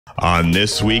On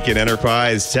This Week in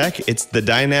Enterprise Tech, it's the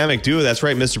dynamic duo. That's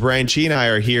right, Mr. Brian Chee and I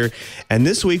are here. And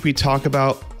this week we talk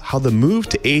about how the move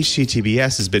to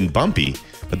HTTPS has been bumpy.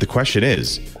 But the question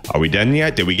is, are we done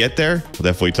yet? Did we get there?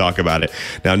 We'll definitely talk about it.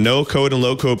 Now, no-code and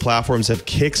low-code platforms have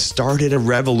kick-started a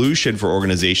revolution for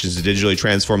organizations to digitally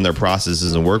transform their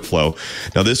processes and workflow.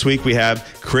 Now, this week we have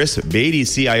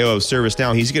Bedi, CIO of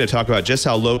ServiceNow. He's going to talk about just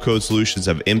how low-code solutions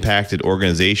have impacted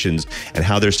organizations and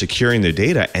how they're securing their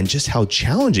data and just how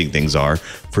challenging things are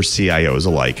for CIOs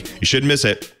alike. You shouldn't miss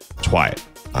it. TWiT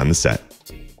on the set.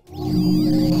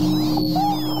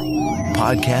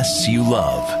 Podcasts you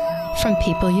love. From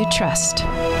people you trust.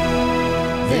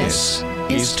 This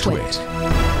is TWiT.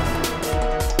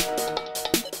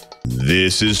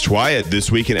 This is TWiT,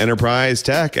 This Week in Enterprise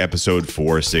Tech, episode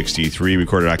 463,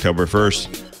 recorded October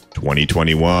 1st,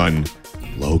 2021.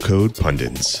 Low-code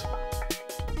pundits.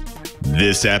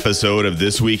 This episode of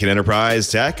This Week in Enterprise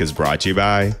Tech is brought to you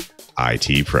by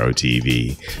IT Pro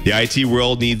TV. The IT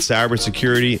world needs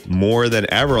cybersecurity more than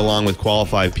ever, along with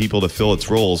qualified people to fill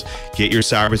its roles. Get your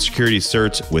cybersecurity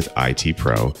certs with IT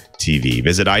Pro TV.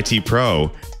 Visit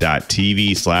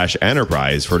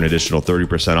itpro.tv/enterprise for an additional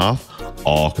 30% off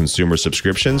all consumer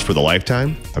subscriptions for the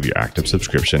lifetime of your active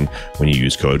subscription when you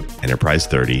use code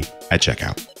Enterprise30 at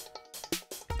checkout.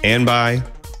 And by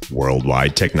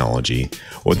Worldwide Technology.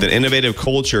 With an innovative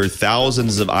culture,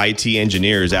 thousands of IT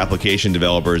engineers, application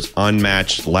developers,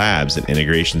 unmatched labs, and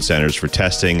integration centers for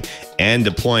testing and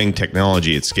deploying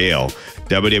technology at scale,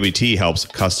 WWT helps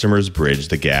customers bridge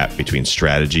the gap between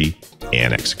strategy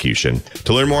and execution.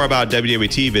 To learn more about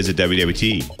WWT, visit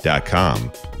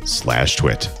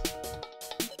wwt.com/twit.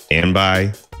 And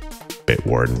by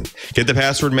Bitwarden. Get the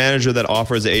password manager that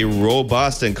offers a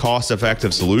robust and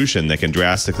cost-effective solution that can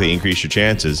drastically increase your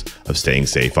chances of staying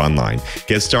safe online.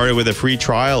 Get started with a free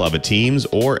trial of a Teams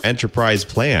or Enterprise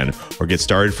plan, or get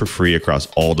started for free across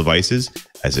all devices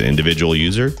as an individual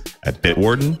user at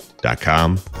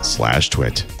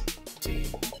bitwarden.com/twit.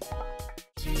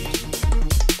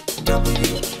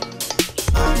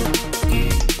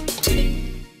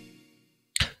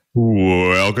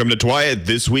 Welcome to TWiT,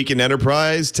 This Week in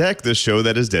Enterprise Tech, the show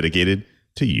that is dedicated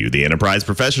to you, the enterprise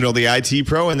professional, the IT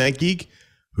pro, and that geek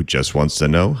who just wants to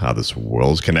know how this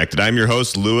world's connected. I'm your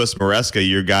host, Louis Maresca,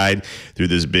 your guide through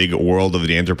this big world of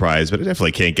the enterprise, but I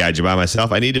definitely can't guide you by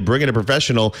myself. I need to bring in a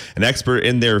professional, an expert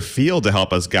in their field to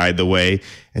help us guide the way.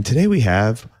 And today we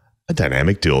have a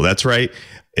dynamic duo. That's right.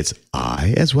 It's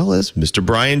I, as well as Mr.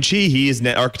 Brian Chee. He is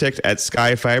net architect at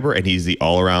Sky Fiber, and he's the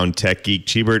all-around tech geek.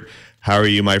 Cheebert, how are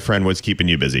you, my friend? What's keeping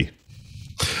you busy?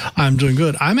 I'm doing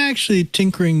good. I'm actually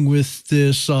tinkering with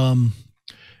this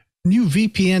new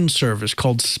VPN service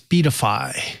called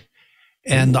Speedify.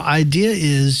 And the idea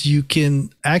is you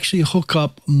can actually hook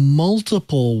up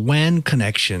multiple WAN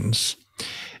connections,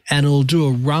 and it'll do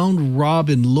a round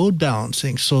robin load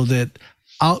balancing so that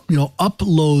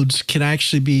uploads can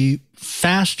actually be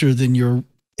faster than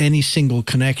any single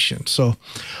connection. So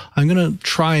I'm going to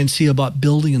try and see about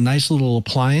building a nice little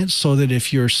appliance so that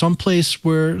if you're someplace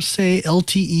where, say,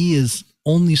 LTE is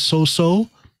only so-so,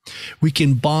 we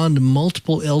can bond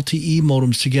multiple LTE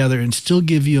modems together and still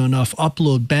give you enough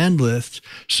upload bandwidth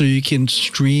so you can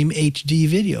stream HD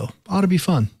video. Ought to be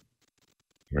fun.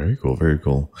 Very cool. Very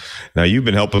cool. Now, you've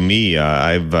been helping me.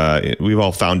 We've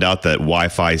all found out that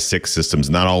Wi-Fi 6 systems,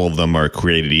 not all of them are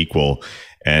created equal.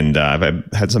 And I've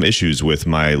had some issues with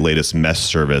my latest mesh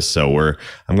service. So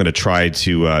I'm going to try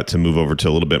to move over to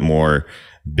a little bit more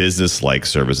business-like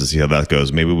service to see how that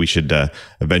goes. Maybe we should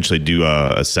eventually do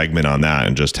a segment on that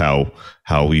and just how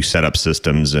we set up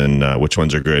systems and which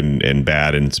ones are good and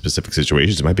bad in specific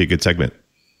situations. It might be a good segment.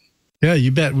 Yeah,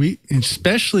 you bet. We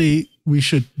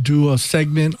should do a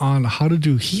segment on how to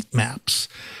do heat maps,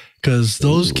 because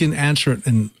those can answer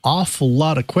an awful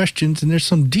lot of questions, and there's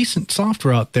some decent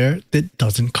software out there that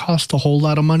doesn't cost a whole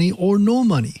lot of money or no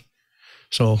money.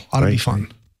 So ought to be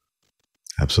fun.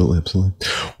 Absolutely, absolutely.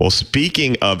 Well,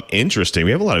 speaking of interesting,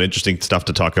 we have a lot of interesting stuff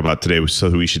to talk about today,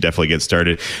 so we should definitely get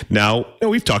started. Now,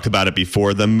 we've talked about it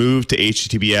before, the move to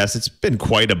HTTPS. It's been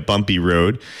quite a bumpy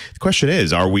road. The question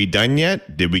is, are we done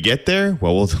yet? Did we get there?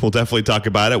 Well, we'll definitely talk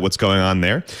about it, what's going on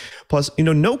there. Plus,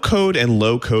 no-code and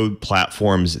low-code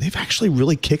platforms, they've actually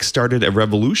really kickstarted a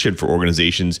revolution for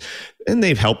organizations, and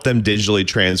they've helped them digitally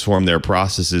transform their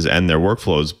processes and their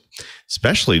workflows,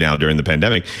 especially now during the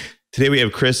pandemic. Today we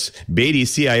have Bedi,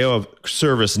 CIO of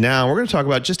ServiceNow. We're going to talk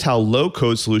about just how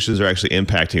low-code solutions are actually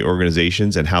impacting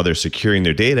organizations and how they're securing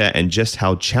their data, and just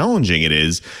how challenging it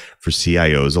is for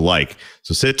CIOs alike.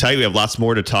 So sit tight. We have lots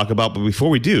more to talk about. But before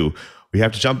we do, we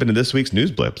have to jump into this week's news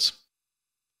blips.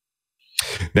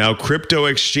 Now, crypto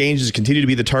exchanges continue to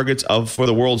be the targets for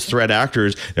the world's threat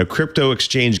actors. Now, crypto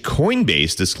exchange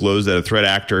Coinbase disclosed that a threat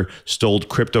actor stole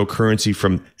cryptocurrency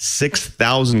from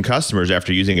 6,000 customers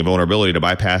after using a vulnerability to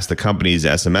bypass the company's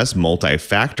SMS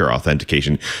multi-factor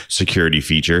authentication security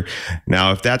feature.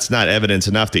 Now, if that's not evidence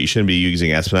enough that you shouldn't be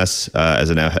using SMS as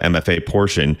an MFA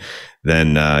portion,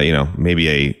 then maybe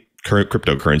a current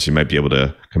cryptocurrency might be able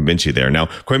to convince you there. Now,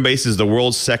 Coinbase is the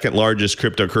world's second largest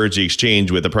cryptocurrency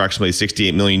exchange with approximately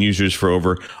 68 million users for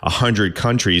over 100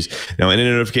 countries. Now, in a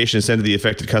notification sent to the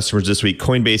affected customers this week,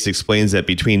 Coinbase explains that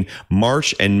between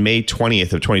March and May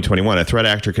 20th of 2021, a threat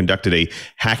actor conducted a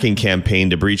hacking campaign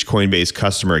to breach Coinbase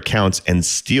customer accounts and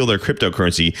steal their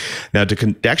cryptocurrency. Now,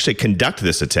 to actually conduct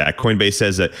this attack, Coinbase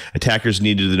says that attackers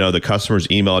needed to know the customer's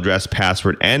email address,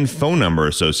 password, and phone number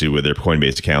associated with their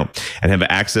Coinbase account and have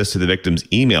access to the victim's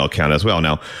email account as well.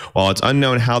 Now, while it's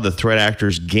unknown how the threat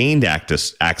actors gained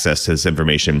access to this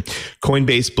information,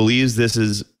 Coinbase believes this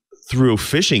is through a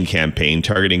phishing campaign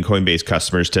targeting Coinbase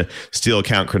customers to steal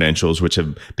account credentials, which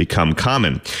have become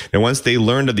common. Now, once they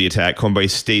learned of the attack,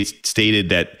 Coinbase stated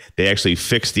that they actually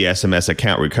fixed the SMS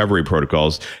account recovery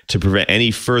protocols to prevent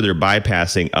any further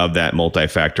bypassing of that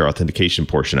multi-factor authentication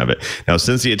portion of it. Now,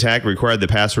 since the attack required the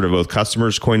password of both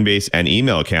customers' Coinbase and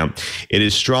email account, it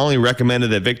is strongly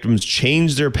recommended that victims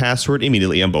change their password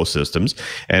immediately on both systems.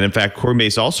 And in fact,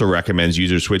 Coinbase also recommends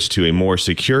users switch to a more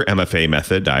secure MFA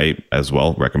method. I as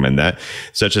well recommend that,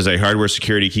 such as a hardware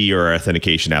security key or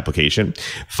authentication application.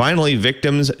 Finally,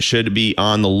 victims should be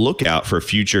on the lookout for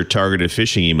future targeted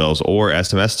phishing emails or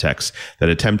SMS texts that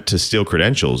attempt to steal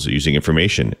credentials using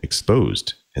information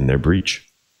exposed in their breach.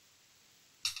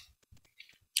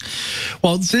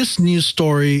 Well, this news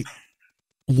story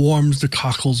warms the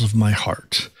cockles of my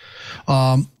heart.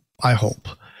 I hope.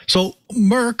 So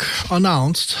Merck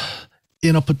announced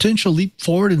in a potential leap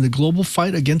forward in the global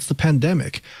fight against the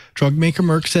pandemic, drug maker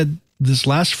Merck said this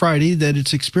last Friday that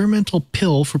its experimental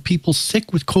pill for people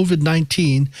sick with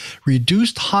COVID-19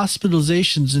 reduced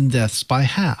hospitalizations and deaths by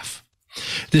half.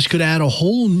 This could add a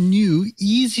whole new,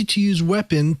 easy-to-use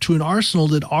weapon to an arsenal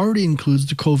that already includes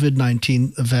the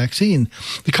COVID-19 vaccine.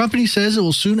 The company says it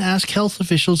will soon ask health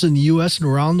officials in the U.S. and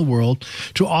around the world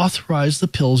to authorize the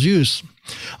pill's use.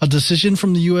 A decision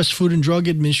from the U.S. Food and Drug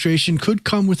Administration could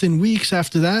come within weeks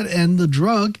after that, and the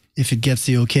drug, if it gets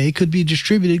the okay, could be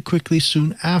distributed quickly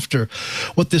soon after.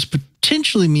 What this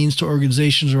potentially means to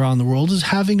organizations around the world is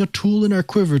having a tool in our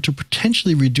quiver to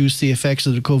potentially reduce the effects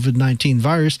of the COVID-19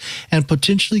 virus and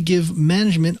potentially give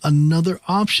management another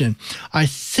option. I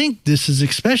think this is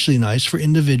especially nice for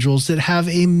individuals that have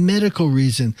a medical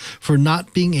reason for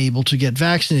not being able to get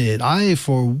vaccinated. I,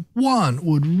 for one,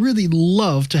 would really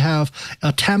love to have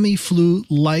a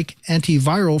Tamiflu-like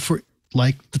antiviral for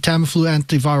like the Tamiflu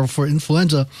antiviral for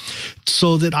influenza,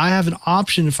 so that I have an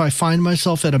option if I find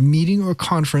myself at a meeting or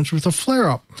conference with a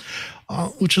flare-up,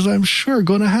 which is, I'm sure,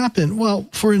 going to happen. Well,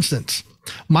 for instance,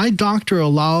 my doctor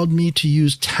allowed me to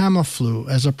use Tamiflu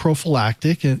as a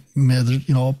prophylactic,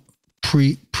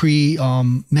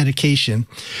 pre-medication.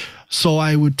 So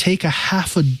I would take a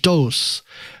half a dose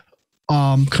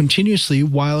continuously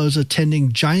while I was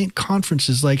attending giant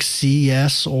conferences like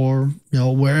CES or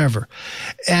wherever.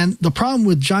 And the problem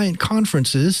with giant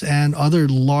conferences and other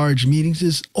large meetings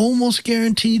is almost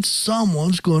guaranteed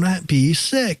someone's going to be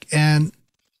sick. And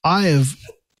I have,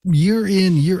 year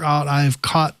in, year out, I have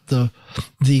caught the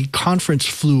conference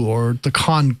flu, or the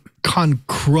con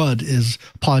crud, as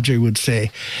Padre would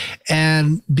say.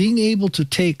 And being able to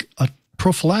take a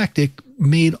prophylactic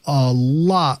made a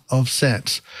lot of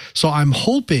sense. So I'm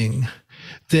hoping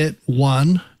that,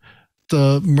 one,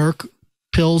 the Merck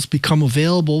pills become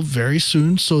available very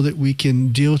soon so that we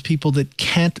can deal with people that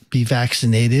can't be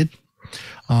vaccinated,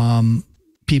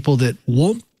 people that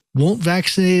won't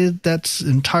vaccinated. That's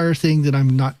an entire thing that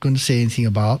I'm not going to say anything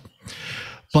about.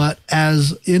 But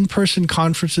as in-person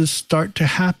conferences start to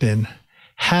happen,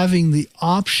 having the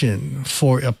option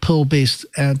for a pill-based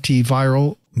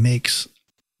antiviral makes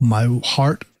my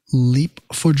heart leap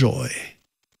for joy.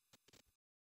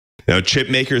 Now, chip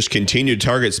makers continue to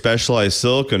target specialized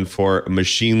silicon for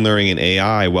machine learning and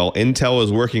AI, while Intel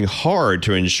is working hard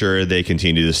to ensure they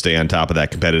continue to stay on top of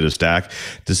that competitive stack.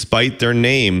 Despite their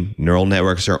name, neural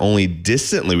networks are only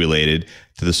distantly related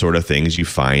to the sort of things you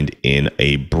find in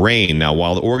a brain. Now,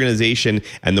 while the organization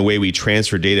and the way we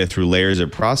transfer data through layers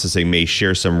of processing may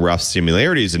share some rough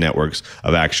similarities in networks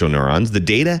of actual neurons, the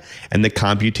data and the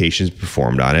computations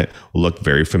performed on it will look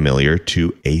very familiar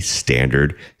to a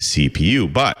standard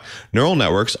CPU. But neural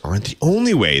networks aren't the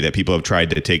only way that people have tried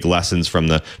to take lessons from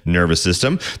the nervous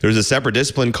system. There's a separate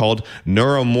discipline called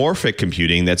neuromorphic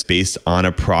computing that's based on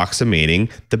approximating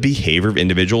the behavior of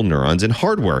individual neurons in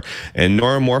hardware. And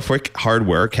neuromorphic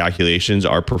hardware calculations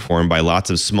are performed by lots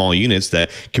of small units that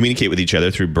communicate with each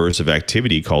other through bursts of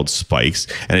activity called spikes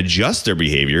and adjust their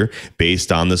behavior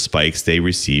based on the spikes they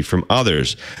receive from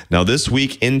others. Now, this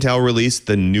week, Intel released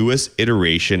the newest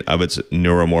iteration of its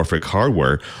neuromorphic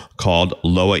hardware called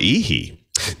LoaE.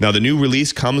 Now, the new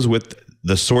release comes with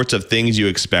the sorts of things you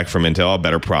expect from Intel, a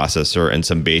better processor and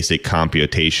some basic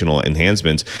computational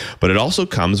enhancements, but it also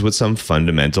comes with some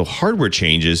fundamental hardware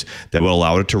changes that will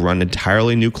allow it to run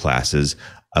entirely new classes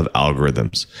of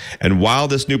algorithms. And while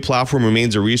this new platform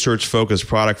remains a research-focused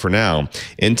product for now,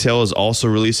 Intel is also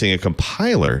releasing a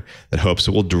compiler that hopes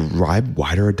it will drive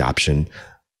wider adoption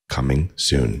coming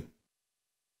soon.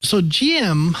 So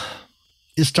GM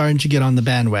is starting to get on the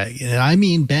bandwagon, and I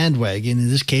mean bandwagon in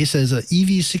this case as an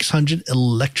EV600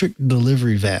 electric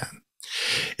delivery van.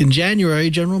 In January,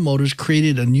 General Motors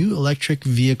created a new electric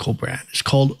vehicle brand. It's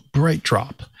called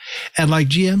BrightDrop. And like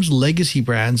GM's legacy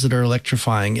brands that are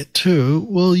electrifying it too,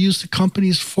 will use the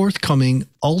company's forthcoming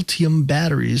Ultium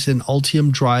batteries and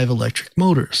Ultium drive electric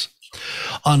motors.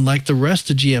 Unlike the rest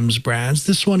of GM's brands,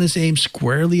 this one is aimed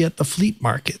squarely at the fleet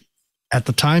market. At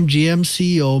the time, GM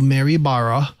CEO Mary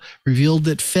Barra revealed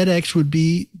that FedEx would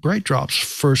be BrightDrop's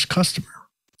first customer.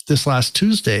 This last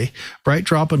Tuesday,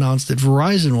 BrightDrop announced that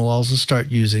Verizon will also start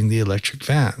using the electric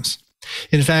vans.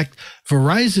 In fact,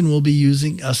 Verizon will be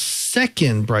using a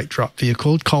second BrightDrop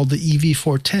vehicle called the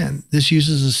EV410. This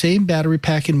uses the same battery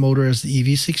pack and motor as the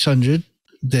EV600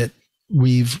 that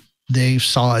they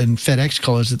saw in FedEx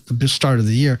colors at the start of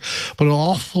the year, but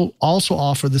it'll also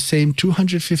offer the same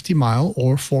 250-mile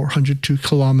or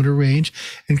 402-kilometer range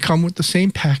and come with the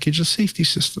same package of safety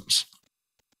systems.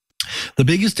 The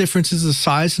biggest difference is the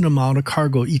size and amount of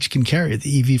cargo each can carry.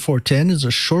 The EV410 is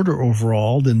a shorter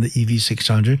overall than the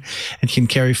EV600 and can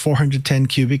carry 410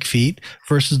 cubic feet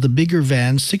versus the bigger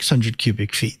van's 600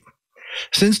 cubic feet.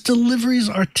 Since deliveries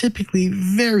are typically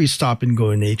very stop and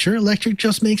go in nature, electric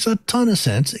just makes a ton of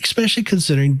sense, especially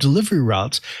considering delivery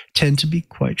routes tend to be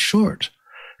quite short.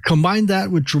 Combine that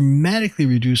with dramatically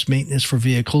reduced maintenance for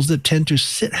vehicles that tend to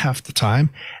sit half the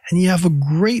time, and you have a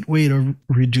great way to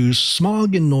reduce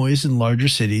smog and noise in larger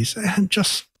cities and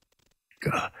just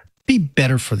be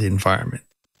better for the environment.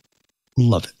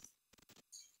 Love it.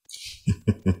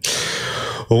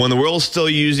 Well, when the world still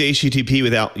used HTTP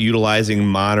without utilizing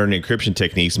modern encryption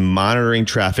techniques, monitoring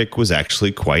traffic was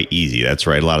actually quite easy. That's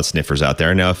right, a lot of sniffers out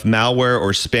there. Now, if malware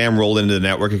or spam rolled into the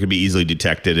network, it could be easily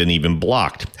detected and even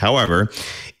blocked. However,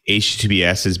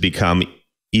 HTTPS has become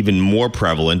even more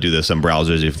prevalent due to some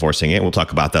browsers enforcing it. We'll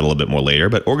talk about that a little bit more later.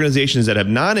 But organizations that have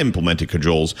not implemented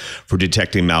controls for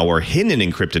detecting malware hidden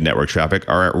in encrypted network traffic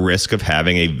are at risk of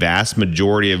having a vast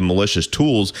majority of malicious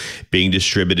tools being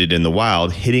distributed in the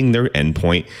wild, hitting their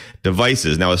endpoint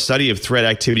devices. Now, a study of threat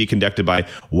activity conducted by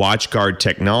WatchGuard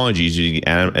Technologies using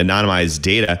anonymized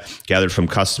data gathered from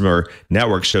customer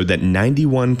networks showed that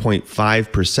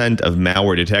 91.5% of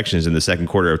malware detections in the second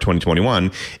quarter of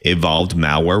 2021 involved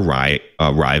malware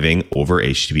arriving over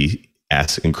HTTPS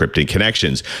encrypted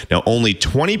connections. Now, only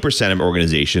 20% of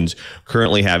organizations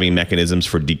currently having mechanisms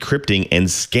for decrypting and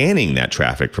scanning that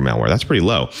traffic for malware. That's pretty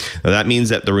low. Now, that means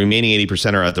that the remaining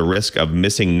 80% are at the risk of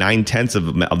missing 9/10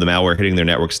 of the malware hitting their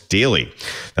networks daily.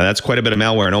 Now, that's quite a bit of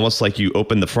malware, and almost like you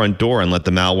open the front door and let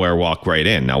the malware walk right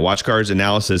in. Now, WatchGuard's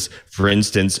analysis, for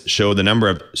instance, showed the number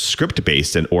of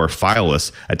script-based or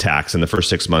fileless attacks in the first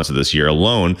 6 months of this year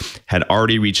alone had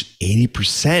already reached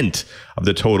 80% of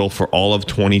the total for all of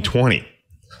 2020.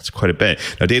 That's quite a bit.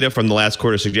 Now, data from the last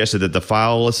quarter suggested that the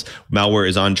fileless malware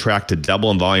is on track to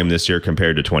double in volume this year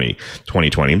compared to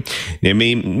 2020. You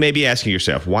may be asking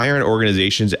yourself, why aren't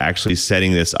organizations actually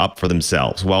setting this up for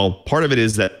themselves? Well, part of it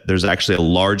is that there's actually a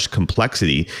large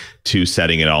complexity to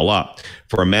setting it all up.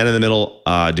 For a man-in-the-middle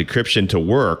decryption to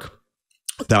work,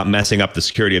 without messing up the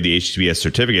security of the HTTPS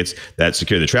certificates that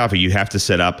secure the traffic, you have to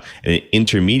set up an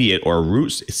intermediate or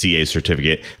root CA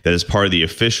certificate that is part of the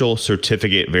official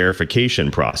certificate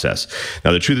verification process.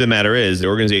 Now, the truth of the matter is the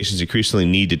organizations increasingly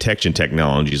need detection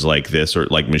technologies like this, or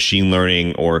like machine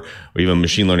learning or even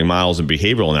machine learning models and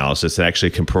behavioral analysis that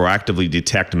actually can proactively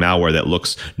detect malware that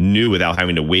looks new without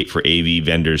having to wait for AV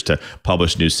vendors to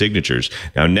publish new signatures.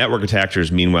 Now, network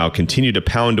attackers, meanwhile, continue to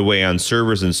pound away on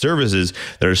servers and services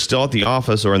that are still at the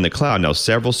office or in the cloud. Now,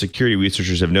 several security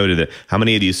researchers have noted that how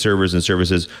many of these servers and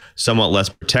services somewhat less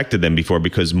protected than before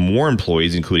because more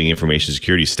employees, including information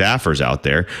security staffers out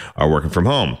there, are working from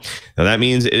home. Now, that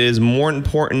means it is more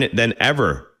important than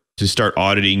ever to start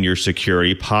auditing your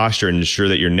security posture and ensure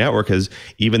that your network has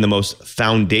even the most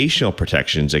foundational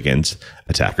protections against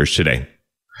attackers today.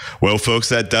 Well, folks,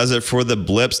 that does it for the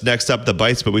blips. Next up, the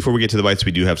bites. But before we get to the bites,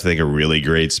 we do have to thank a really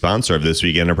great sponsor of This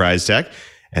Week Enterprise Tech,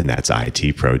 and that's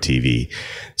IT Pro TV.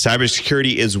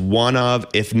 Cybersecurity is one of,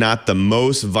 if not the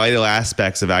most vital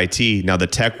aspects of IT. Now, the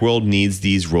tech world needs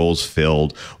these roles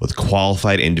filled with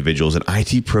qualified individuals, and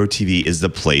IT Pro TV is the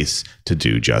place to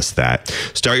do just that.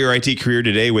 Start your IT career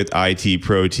today with IT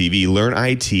Pro TV. Learn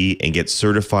IT and get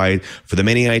certified for the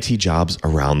many IT jobs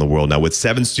around the world. Now, with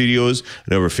 7 studios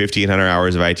and over 1,500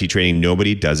 hours of IT training,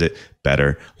 nobody does it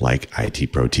better like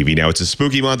IT Pro TV. Now, it's a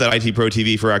spooky month at IT Pro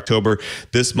TV for October.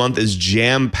 This month is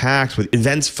jam-packed with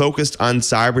events focused on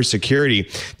cybersecurity.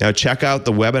 Now, check out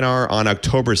the webinar on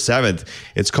October 7th.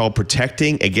 It's called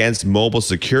Protecting Against Mobile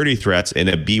Security Threats in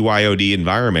a BYOD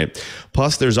Environment.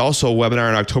 Plus, there's also a webinar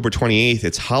on October 28th.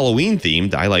 It's Halloween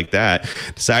themed. I like that.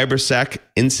 CyberSec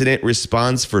Incident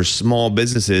Response for Small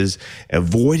Businesses,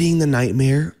 Avoiding the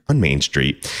Nightmare on Main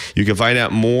Street. You can find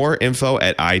out more info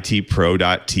at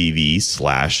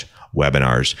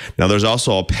itpro.tv/webinars. Now, there's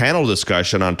also a panel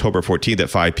discussion on October 14th at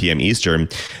 5 p.m. Eastern.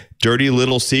 Dirty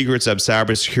Little Secrets of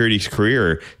Cybersecurity's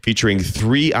Career, featuring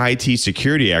 3 IT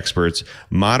security experts,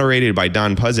 moderated by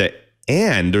Don Puzzett.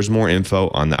 And there's more info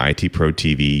on the IT Pro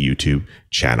TV YouTube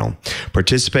channel.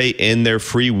 Participate in their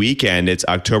free weekend. It's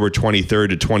October 23rd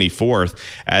to 24th.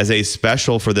 As a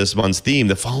special for this month's theme,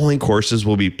 the following courses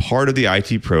will be part of the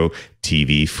IT Pro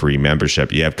TV free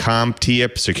membership. You have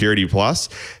CompTIA Security Plus,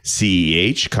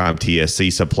 CEH, CompTIA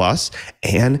CISA Plus,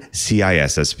 and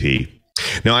CISSP.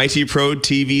 Now, IT Pro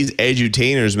TV's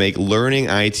edutainers make learning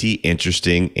IT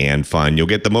interesting and fun. You'll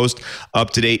get the most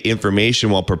up-to-date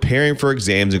information while preparing for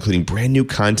exams, including brand new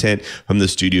content from the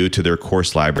studio to their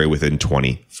course library within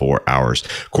 24 hours.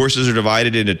 Courses are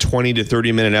divided into 20 to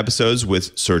 30-minute episodes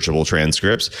with searchable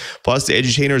transcripts. Plus, the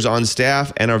edutainers on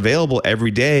staff and are available every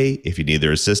day if you need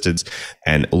their assistance,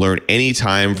 and learn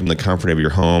anytime from the comfort of your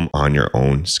home on your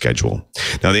own schedule.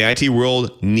 Now, the IT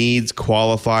world needs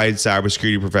qualified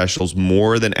cybersecurity professionals more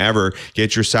than ever.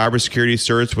 Get your cybersecurity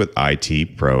certs with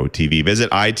IT Pro TV. Visit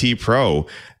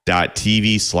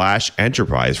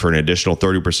itpro.tv/enterprise for an additional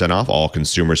 30% off all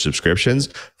consumer subscriptions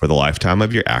for the lifetime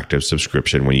of your active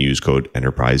subscription when you use code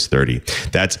Enterprise30.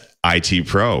 That's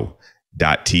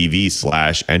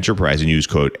itpro.tv/enterprise and use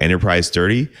code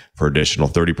Enterprise30 for additional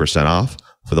 30% off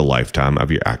for the lifetime of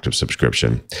your active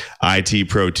subscription. IT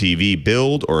Pro TV,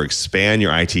 build or expand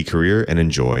your IT career and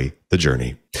enjoy the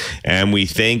journey. And we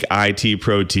thank IT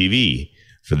Pro TV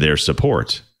for their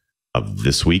support of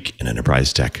This Week in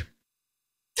Enterprise Tech.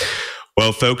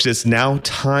 Well, folks, it's now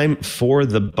time for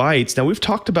the bites. Now, we've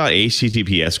talked about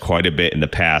HTTPS quite a bit in the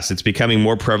past. It's becoming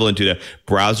more prevalent due to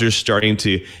browsers starting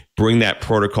to bring that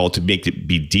protocol to make it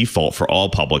be default for all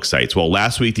public sites. Well,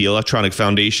 last week, the Electronic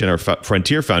Foundation, or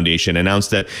Frontier Foundation,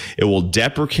 announced that it will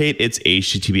deprecate its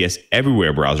HTTPS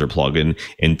Everywhere browser plugin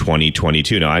in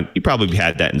 2022. Now, you probably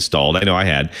had that installed. I know I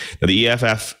had. Now, the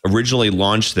EFF originally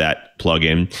launched that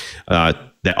plugin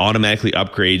that automatically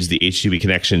upgrades the HTTP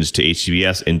connections to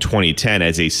HTTPS in 2010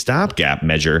 as a stopgap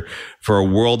measure for a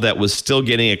world that was still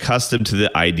getting accustomed to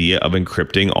the idea of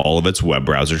encrypting all of its web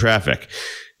browser traffic.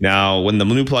 Now, when the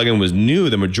new plugin was new,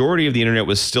 the majority of the internet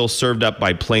was still served up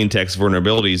by plain text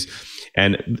vulnerabilities,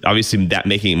 and obviously that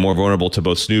making it more vulnerable to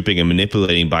both snooping and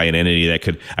manipulating by an entity that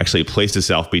could actually place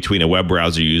itself between a web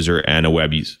browser user and a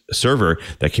web server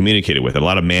that communicated with it. A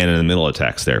lot of man-in-the-middle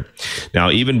attacks there.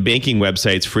 Now, even banking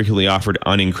websites frequently offered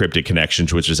unencrypted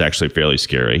connections, which is actually fairly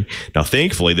scary. Now,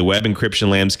 thankfully, the web encryption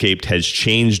landscape has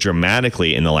changed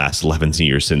dramatically in the last 11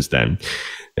 years since then.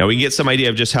 Now, we can get some idea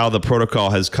of just how the protocol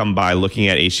has come by looking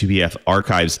at HTTPS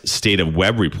Archive's State of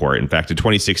Web report. In fact, in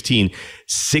 2016,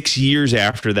 6 years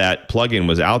after that plugin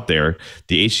was out there,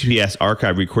 the HTTPS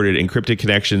Archive recorded encrypted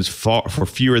connections for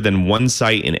fewer than one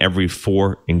site in every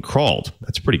 4 encrawled.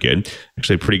 That's pretty good.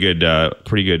 Actually, pretty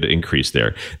good increase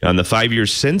there. Now, in the 5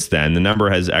 years since then, the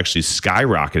number has actually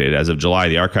skyrocketed. As of July,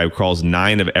 the archive crawls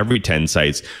 9 of every 10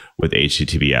 sites with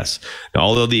HTTPS. Now,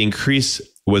 although the increase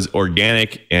was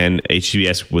organic and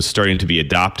HTTPS was starting to be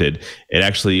adopted, it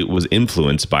actually was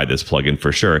influenced by this plugin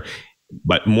for sure.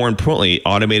 But more importantly,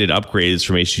 automated upgrades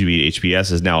from HTTP to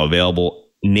HTTPS is now available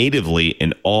natively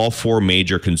in all 4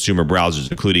 major consumer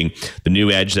browsers, including the new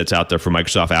Edge that's out there for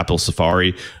Microsoft, Apple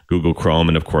Safari, Google Chrome,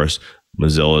 and of course,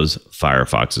 Mozilla's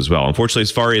Firefox as well. Unfortunately,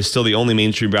 Safari is still the only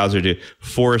mainstream browser to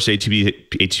force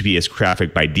HTTPS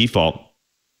traffic by default,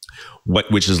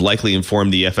 which has likely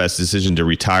informed the FS decision to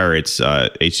retire its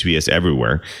HTTPS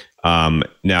everywhere.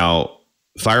 Now,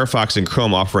 Firefox and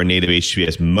Chrome offer a native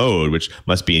HTTPS mode, which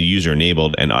must be user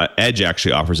enabled, and Edge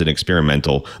actually offers an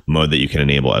experimental mode that you can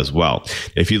enable as well.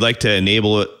 If you'd like to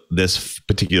enable this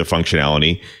particular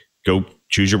functionality, go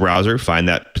choose your browser, find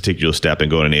that particular step,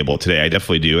 and go and enable it today. I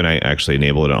definitely do, and I actually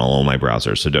enable it on all my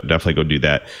browsers. So definitely go do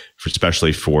that,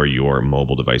 especially for your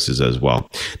mobile devices as well.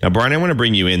 Now, Brian, I want to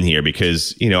bring you in here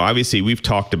because, obviously we've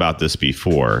talked about this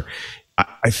before.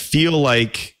 I feel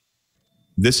like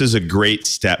this is a great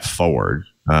step forward.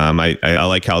 I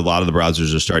like how a lot of the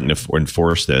browsers are starting to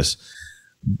enforce this,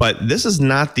 but this is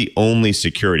not the only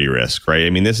security risk, right? I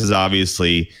mean, this is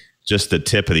obviously just the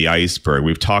tip of the iceberg.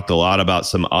 We've talked a lot about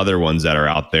some other ones that are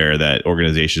out there that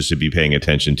organizations should be paying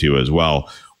attention to as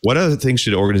well. What other things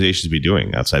should organizations be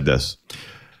doing outside this?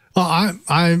 Well,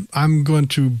 I'm going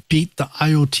to beat the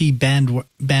IoT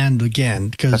band again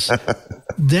because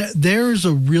there's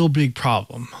a real big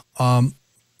problem.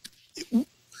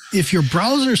 If your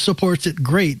browser supports it,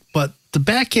 great, but the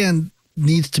back end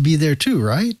needs to be there too,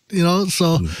 right?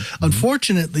 So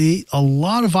unfortunately, a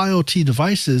lot of IoT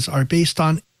devices are based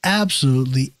on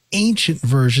absolutely ancient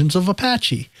versions of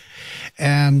Apache,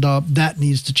 and that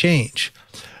needs to change.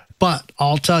 But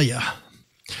I'll tell you,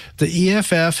 the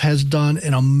EFF has done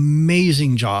an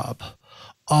amazing job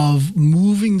of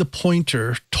moving the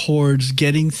pointer towards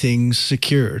getting things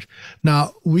secured.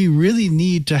 Now, we really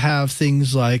need to have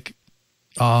things like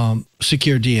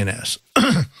secure DNS.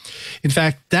 In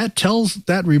fact,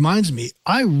 that reminds me,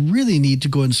 I really need to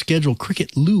go and schedule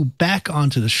Cricket Lou back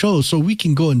onto the show so we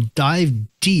can go and dive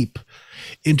deep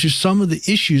into some of the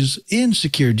issues in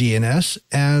secure DNS,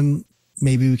 and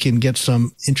maybe we can get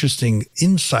some interesting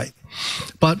insight.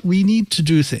 But we need to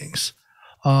do things.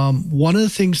 One of the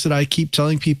things that I keep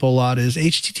telling people a lot is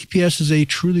HTTPS is a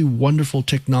truly wonderful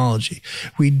technology.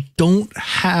 We don't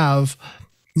have,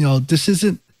 this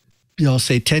isn't,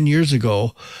 say 10 years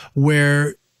ago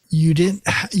where your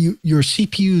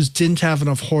CPUs didn't have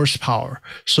enough horsepower.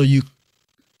 So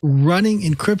running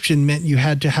encryption meant you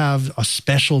had to have a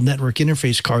special network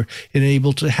interface card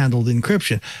enabled to handle the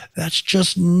encryption. That's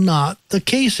just not the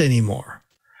case anymore.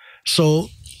 So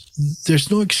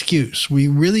there's no excuse.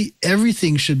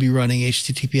 Everything should be running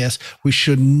HTTPS. We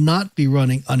should not be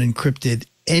running unencrypted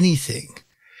anything.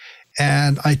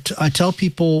 And I tell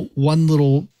people one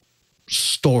little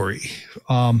story.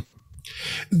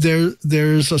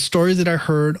 There's a story that I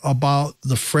heard about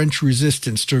the French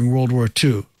resistance during World War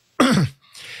II.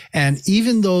 And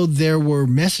even though there were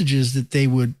messages that they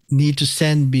would need to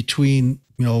send between,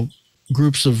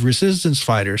 groups of resistance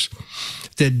fighters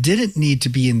that didn't need to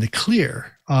be in the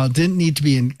clear, didn't need to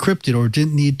be encrypted, or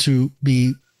didn't need to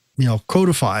be,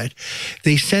 codified,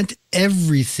 they sent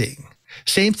everything.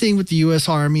 Same thing with the U.S.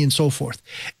 Army and so forth.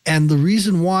 And the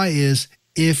reason why is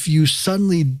if you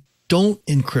suddenly don't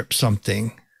encrypt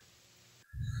something,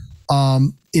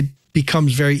 it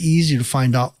becomes very easy to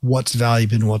find out what's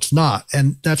valuable and what's not.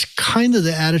 And that's kind of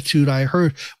the attitude I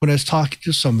heard when I was talking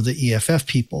to some of the EFF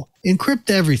people. Encrypt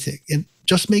everything. It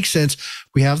just makes sense.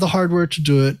 We have the hardware to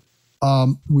do it.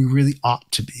 We really ought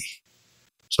to be.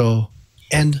 So,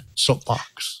 end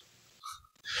soapbox.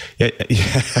 Yeah.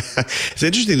 It's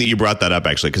interesting that you brought that up,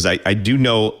 actually, because I do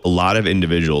know a lot of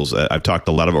individuals. I've talked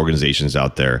to a lot of organizations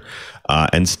out there,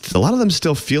 and a lot of them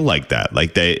still feel like that.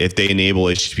 Like if they enable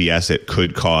HTTPS, it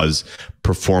could cause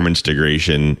performance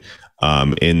degradation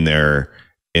in their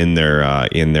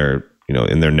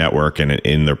network and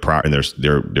in their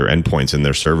endpoints and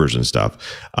their servers and stuff.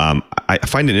 I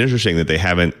find it interesting that they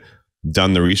haven't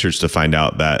done the research to find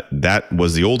out that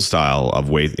was the old style of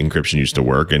way encryption used to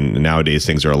work, and nowadays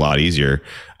things are a lot easier.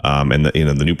 And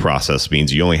the new process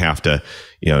means you only have to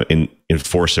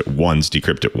enforce it once,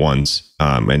 decrypt it once,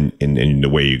 and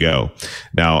away you go.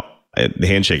 Now, The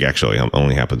handshake actually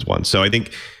only happens once. So I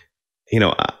think,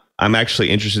 I'm actually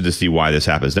interested to see why this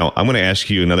happens. Now, I'm going to ask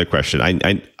you another question.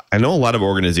 I know a lot of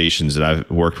organizations that I've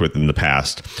worked with in the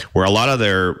past where a lot of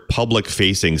their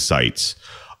public-facing sites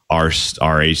are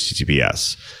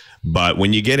HTTPS. But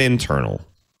when you get internal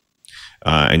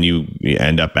and you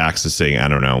end up accessing, I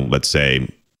don't know, let's say,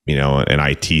 an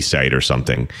IT site or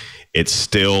something, it's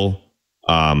still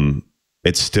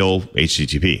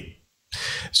HTTP.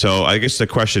 So I guess the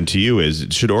question to you is,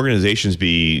 should organizations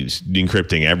be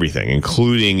encrypting everything,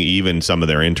 including even some of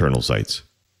their internal sites?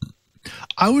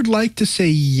 I would like to say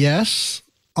yes.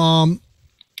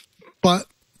 But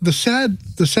the sad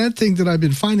thing that I've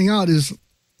been finding out is,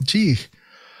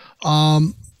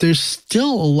 there's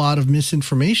still a lot of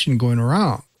misinformation going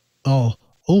around. I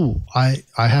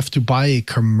have to buy a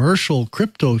commercial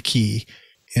crypto key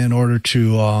in order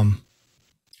to,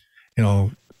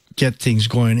 get things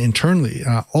going internally.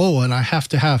 And I have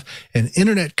to have an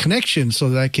internet connection so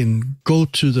that I can go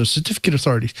to the certificate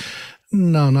authorities.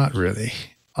 No, not really.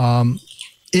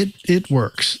 It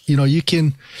works. You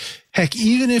can, heck,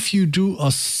 even if you do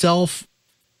a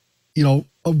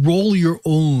roll your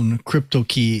own crypto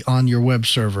key on your web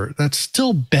server, that's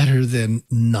still better than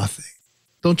nothing.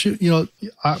 Don't you?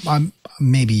 I'm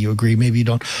maybe you agree, maybe you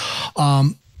don't.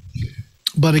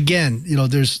 But again,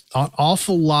 there's an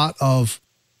awful lot of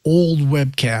old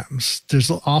webcams. There's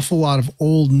an awful lot of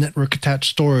old network attached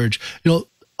storage,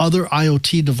 other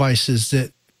IoT devices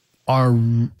that are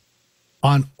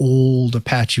on old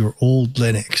Apache or old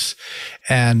Linux.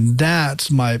 And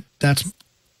that's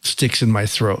sticks in my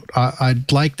throat.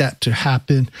 I'd like that to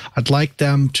happen. I'd like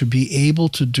them to be able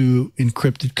to do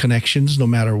encrypted connections no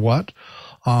matter what.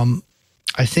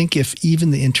 I think if even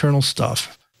the internal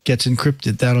stuff gets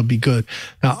encrypted, that'll be good.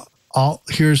 Now,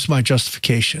 here's my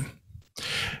justification.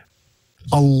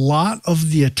 A lot of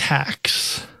the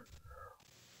attacks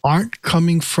aren't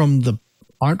coming from the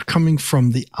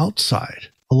outside.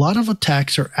 A lot of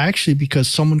attacks are actually because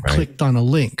someone clicked on a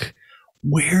link.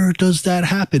 Where does that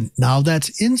happen? Now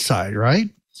that's inside, right?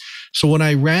 So when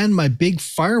I ran my big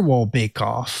firewall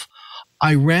bake-off,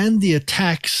 I ran the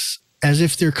attacks as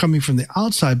if they're coming from the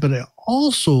outside, but I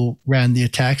also ran the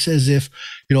attacks as if,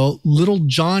 little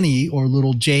Johnny or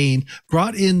little Jane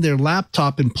brought in their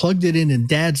laptop and plugged it in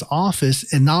dad's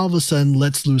office, and now all of a sudden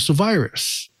lets loose a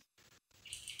virus.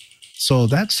 So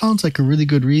that sounds like a really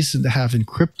good reason to have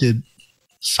encrypted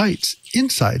sites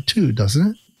inside too, doesn't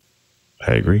it?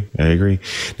 I agree.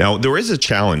 Now, there is a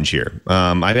challenge here.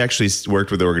 I've actually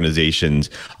worked with organizations.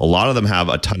 A lot of them have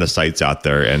a ton of sites out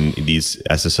there, and these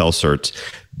SSL certs,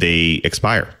 they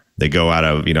expire. They go out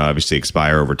of, obviously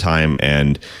expire over time.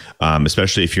 And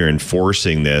especially if you're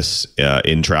enforcing this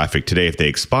in traffic today, if they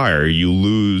expire, you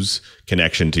lose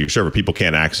connection to your server. People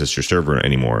can't access your server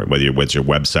anymore, whether it's your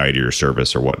website or your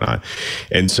service or whatnot.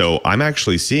 And so I'm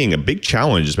actually seeing a big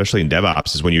challenge, especially in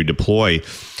DevOps, is when you deploy,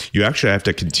 you actually have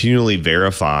to continually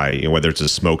verify, whether it's a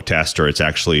smoke test or it's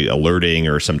actually alerting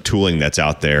or some tooling that's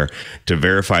out there to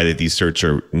verify that these certs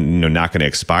are not going to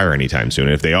expire anytime soon.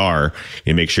 And if they are,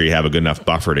 you make sure you have a good enough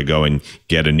buffer to go and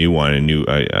get a new one, a new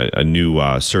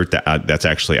cert that's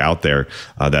actually out there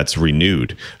that's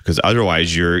renewed. Because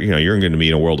otherwise, you're going to be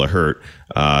in a world of hurt.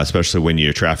 Especially when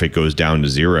your traffic goes down to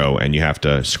zero and you have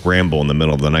to scramble in the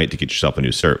middle of the night to get yourself a new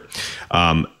cert.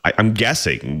 I'm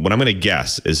guessing, what I'm going to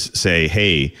guess is say,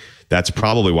 hey, that's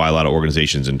probably why a lot of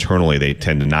organizations internally, they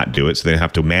tend to not do it. So they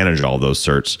have to manage all those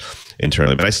certs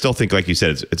internally. But I still think, like you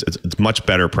said, it's much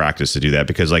better practice to do that,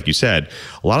 because like you said,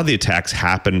 a lot of the attacks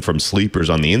happen from sleepers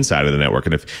on the inside of the network.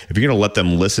 And if you're going to let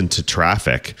them listen to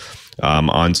traffic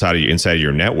inside of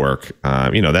your network,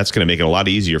 that's going to make it a lot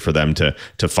easier for them to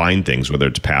find things, whether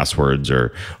it's passwords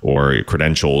or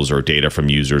credentials or data from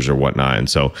users or whatnot. And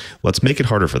so let's make it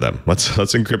harder for them. Let's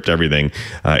encrypt everything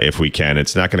if we can.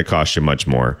 It's not going to cost you much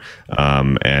more,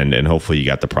 and hopefully you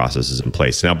got the processes in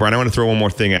place. Now, Brian, I want to throw one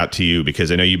more thing out to you,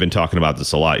 because I know you've been talking about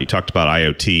this a lot. You talked about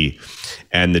IoT,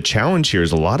 and the challenge here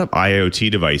is a lot of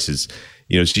IoT devices,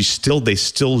 they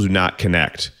still do not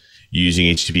connect using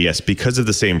HTTPS because of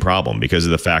the same problem, because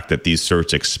of the fact that these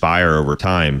certs expire over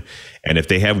time. And if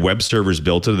they have web servers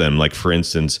built into them, like for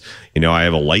instance, I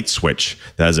have a light switch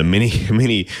that has a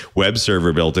mini web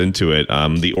server built into it.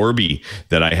 The Orbi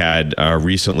that I had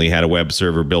recently had a web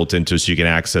server built into it, so you can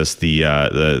access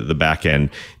the back end.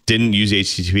 Didn't use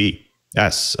HTTP.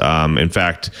 Yes. In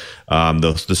fact,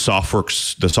 the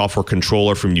software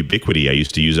controller from Ubiquiti I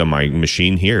used to use on my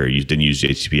machine here, you didn't use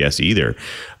HTTPS either,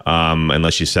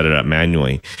 unless you set it up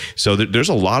manually. So there's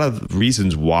a lot of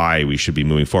reasons why we should be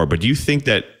moving forward. But do you think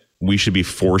that we should be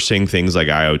forcing things like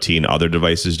IoT and other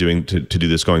devices to do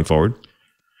this going forward?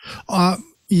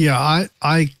 Yeah,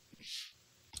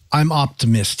 I'm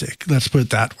optimistic. Let's put it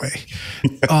that way.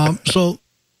 So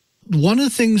one of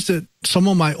the things that some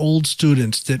of my old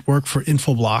students that work for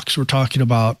Infoblox were talking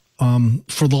about,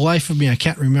 for the life of me, I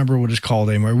can't remember what it's called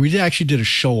anymore. We actually did a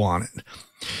show on it.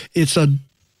 It's a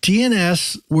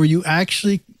DNS where you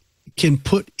actually can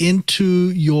put into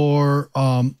your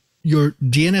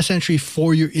DNS entry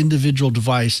for your individual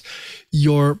device,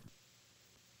 your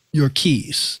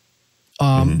keys.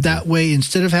 That way,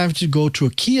 instead of having to go to a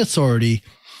key authority,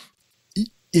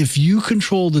 if you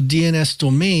control the DNS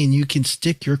domain, you can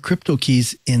stick your crypto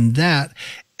keys in that,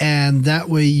 and that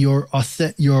way your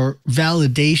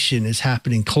validation is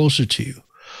happening closer to you.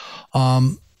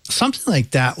 Something like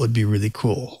that would be really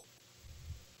cool.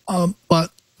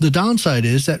 But the downside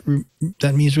is that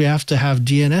means we have to have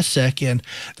DNSSEC, and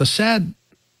the sad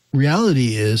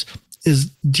reality is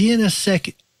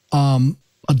DNSSEC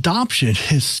adoption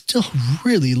is still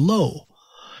really low,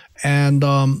 and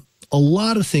a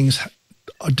lot of things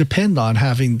depend on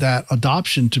having that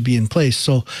adoption to be in place.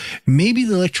 So maybe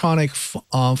the Electronic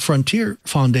Frontier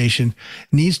Foundation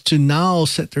needs to now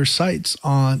set their sights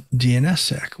on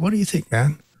DNSSEC. What do you think,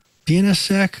 man?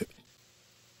 DNSSEC,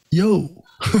 yo.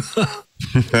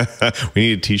 We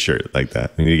need a t-shirt like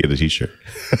that. We need to get a t-shirt.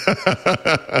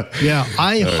 Yeah,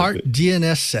 I heart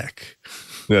DNSSEC.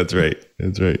 That's right.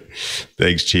 That's right.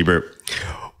 Thanks, Cheeber.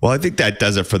 Well, I think that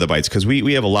does it for the bites, because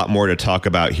we have a lot more to talk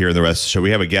about here in the rest of the show. We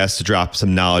have a guest to drop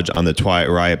some knowledge on the TWiT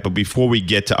riot. But before we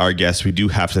get to our guest, we do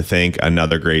have to thank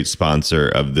another great sponsor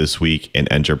of This Week in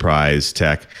Enterprise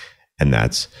Tech, and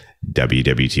that's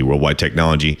WWT, Worldwide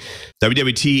Technology.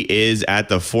 WWT is at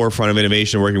the forefront of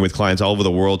innovation, working with clients all over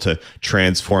the world to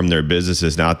transform their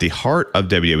businesses. Now, at the heart of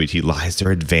WWT lies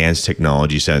their Advanced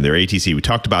Technology Center, their ATC. We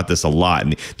talked about this a lot.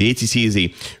 And the ATC is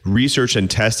a research and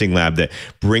testing lab that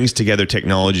brings together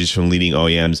technologies from leading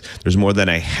OEMs. There's more than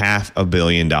 $500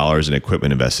 million in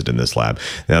equipment invested in this lab.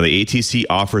 Now, the ATC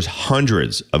offers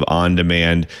hundreds of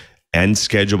on-demand and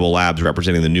schedulable labs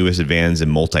representing the newest advances in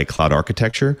multi-cloud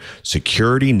architecture,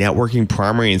 security, networking,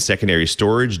 primary and secondary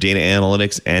storage, data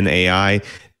analytics, and AI,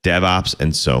 DevOps,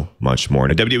 and so much more.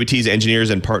 Now, WWT's engineers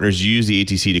and partners use the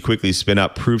ATC to quickly spin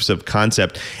up proofs of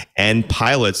concept and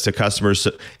pilots so customers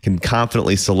can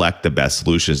confidently select the best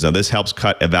solutions. Now, this helps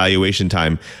cut evaluation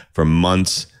time from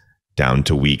months down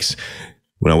to weeks.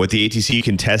 Now, with the ATC, you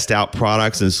can test out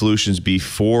products and solutions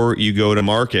before you go to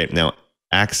market. Now,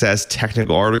 access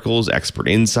technical articles, expert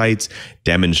insights,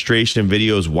 demonstration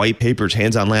videos, white papers,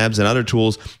 hands-on labs, and other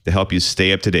tools to help you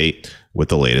stay up to date with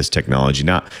the latest technology.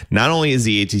 Now, not only is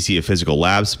the ATC a physical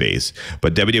lab space,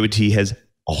 but WWT has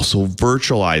also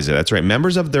virtualized it. That's right.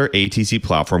 Members of their ATC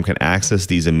platform can access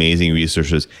these amazing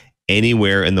resources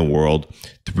anywhere in the world,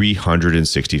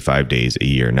 365 days a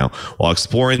year. Now, while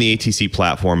exploring the ATC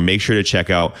platform, make sure to check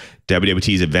out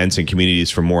WWT's events and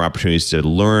communities for more opportunities to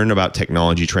learn about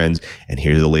technology trends and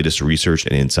hear the latest research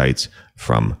and insights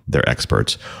from their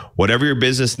experts. Whatever your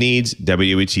business needs,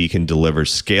 WWT can deliver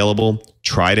scalable,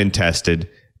 tried and tested,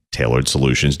 tailored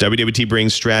solutions. WWT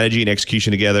brings strategy and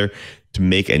execution together to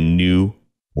make a new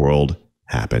world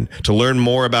happen. To learn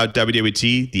more about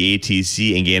WWT, the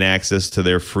ATC, and gain access to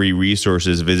their free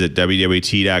resources, visit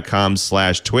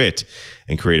wwt.com/twit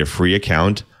and create a free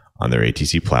account on their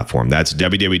ATC platform. That's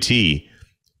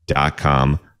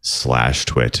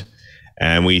wwt.com/twit.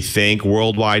 And we thank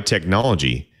Worldwide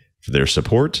Technology for their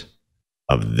support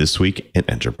of This Week in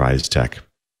Enterprise Tech.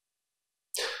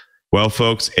 Well,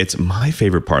 folks, it's my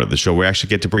favorite part of the show. We actually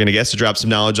get to bring in a guest to drop some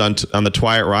knowledge on the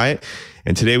TWiT riot.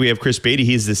 And today we have Chris Bedi.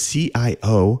 He's the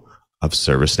CIO of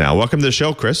ServiceNow. Welcome to the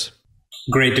show, Chris.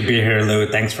 Great to be here, Lou.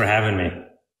 Thanks for having me.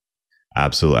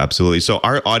 Absolutely, absolutely. So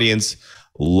our audience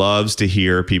loves to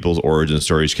hear people's origin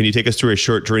stories. Can you take us through a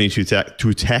short journey to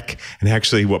tech and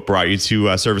actually what brought you to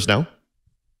ServiceNow?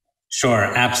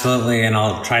 Sure, absolutely. And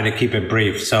I'll try to keep it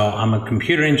brief. So I'm a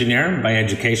computer engineer by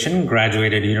education,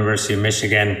 graduated University of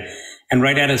Michigan. And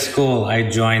right out of school, I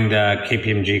joined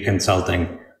KPMG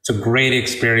Consulting. It's a great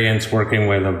experience working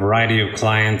with a variety of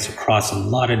clients across a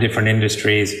lot of different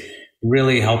industries,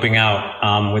 really helping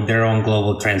out with their own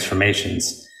global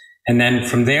transformations. And then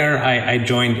from there, I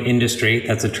joined industry.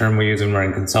 That's a term we use when we're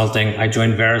in consulting. I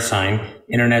joined VeriSign,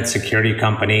 internet security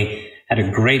company. Had a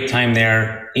great time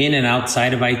there in and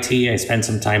outside of IT. I spent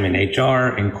some time in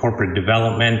HR, in corporate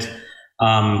development.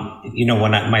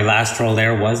 My last role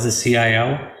there was the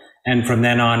CIO. And from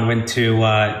then on, went to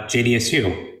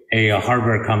JDSU, a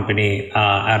hardware company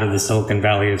out of the Silicon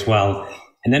Valley as well.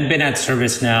 And then been at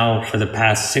ServiceNow for the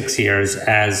past 6 years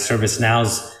as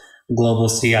ServiceNow's global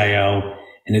CIO.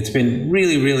 And it's been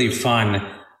really, really fun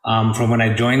from when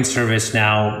I joined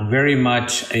ServiceNow, very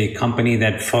much a company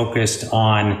that focused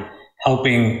on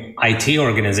helping IT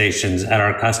organizations at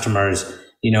our customers,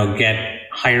 get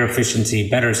higher efficiency,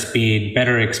 better speed,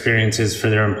 better experiences for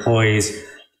their employees,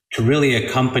 to really a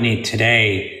company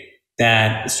today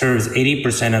that serves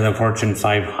 80% of the Fortune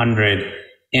 500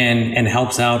 and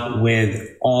helps out with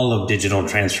all of digital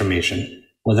transformation,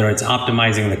 whether it's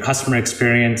optimizing the customer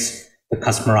experience, the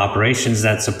customer operations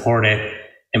that support it,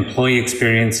 employee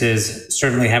experiences.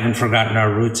 Certainly haven't forgotten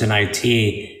our roots in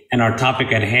IT, and our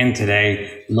topic at hand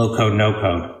today, low code, no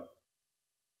code.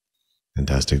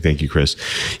 Fantastic. Thank you, Chris.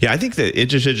 Yeah, I think that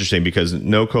it's just interesting because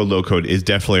no code, low code is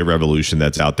definitely a revolution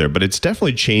that's out there, but it's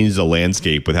definitely changed the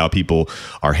landscape with how people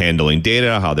are handling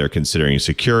data, how they're considering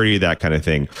security, that kind of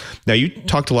thing. Now, you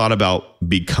talked a lot about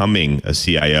becoming a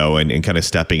CIO and kind of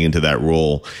stepping into that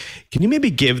role. Can you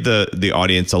maybe give the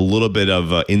audience a little bit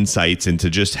of insights into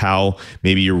just how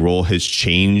maybe your role has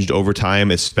changed over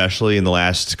time, especially in the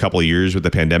last couple of years with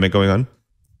the pandemic going on?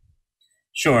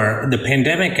 Sure. The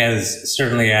pandemic has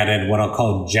certainly added what I'll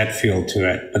call jet fuel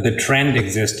to it, but the trend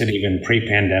existed even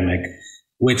pre-pandemic,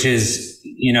 which is,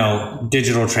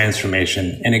 digital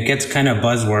transformation. And it gets kind of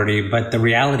buzzwordy, but the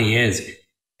reality is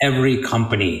every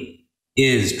company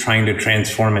is trying to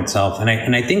transform itself.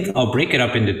 And I think I'll break it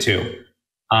up into two.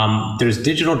 There's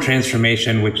digital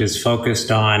transformation, which is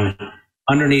focused on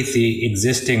underneath the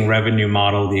existing revenue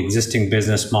model, the existing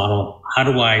business model. How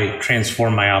do I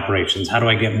transform my operations? How do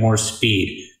I get more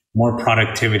speed, more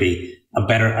productivity,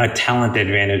 a talent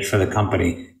advantage for the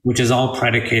company, which is all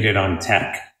predicated on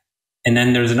tech. And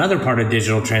then there's another part of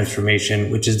digital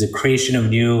transformation, which is the creation of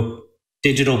new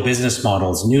digital business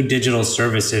models, new digital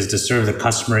services to serve the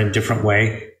customer in a different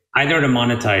way, either to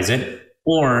monetize it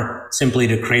or simply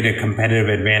to create a competitive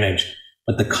advantage.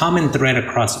 But the common thread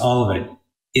across all of it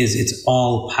is it's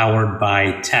all powered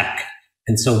by tech.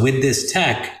 And so with this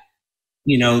tech,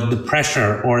 the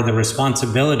pressure or the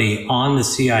responsibility on the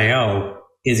CIO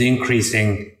is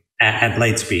increasing at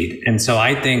light speed. And so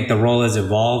I think the role has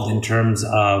evolved in terms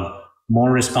of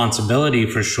more responsibility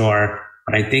for sure,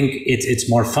 but I think it's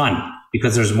more fun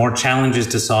because there's more challenges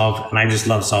to solve, and I just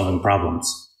love solving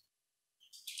problems.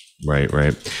 Right.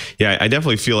 Yeah, I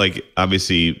definitely feel like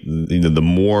obviously, the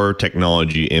more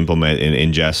technology you implement and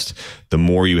ingest, the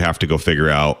more you have to go figure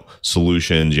out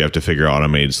solutions. You have to figure out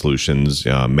automated solutions,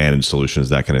 managed solutions,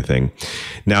 that kind of thing.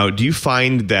 Now, do you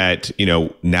find that,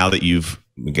 now that you've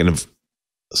kind of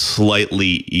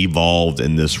slightly evolved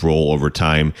in this role over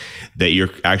time, that you're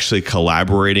actually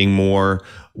collaborating more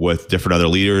with different other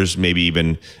leaders, maybe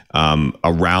even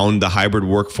around the hybrid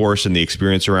workforce and the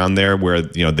experience around there, where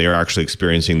they're actually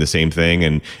experiencing the same thing,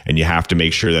 and you have to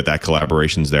make sure that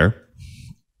collaboration's there?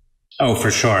 Oh, for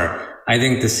sure. I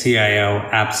think the CIO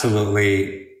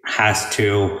absolutely has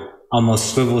to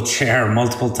almost swivel chair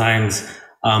multiple times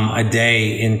a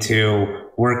day into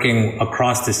working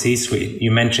across the C-suite.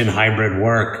 You mentioned hybrid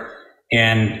work,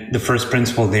 and the first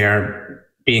principle there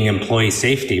being employee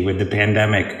safety with the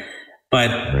pandemic. But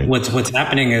right. What's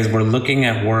happening is we're looking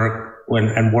at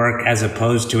work as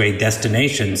opposed to a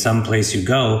destination, someplace you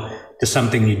go, to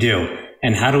something you do.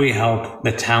 And how do we help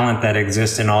the talent that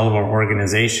exists in all of our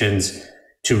organizations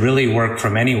to really work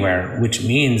from anywhere, which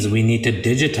means we need to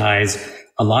digitize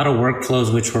a lot of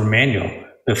workflows which were manual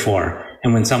before.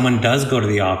 And when someone does go to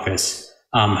the office,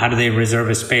 how do they reserve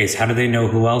a space? How do they know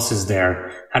who else is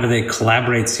there? How do they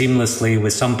collaborate seamlessly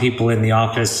with some people in the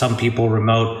office, some people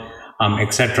remote,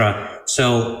 etc.?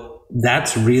 So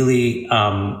that's really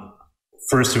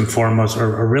first and foremost,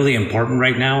 or really important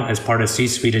right now as part of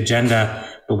C-suite agenda.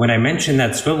 But when I mentioned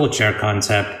that swivel chair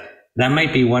concept, that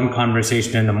might be one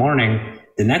conversation in the morning.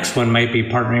 The next one might be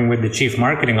partnering with the chief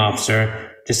marketing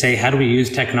officer to say, how do we use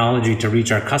technology to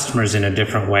reach our customers in a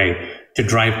different way, to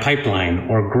drive pipeline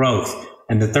or growth?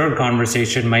 And the third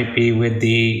conversation might be with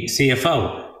the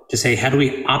CFO to say, how do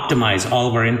we optimize all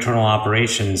of our internal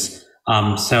operations?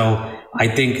 So I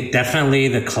think definitely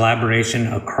the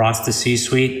collaboration across the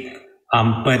C-suite.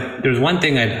 But there's one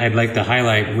thing I'd like to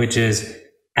highlight, which is,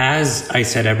 as I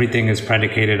said, everything is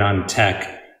predicated on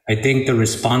tech. I think the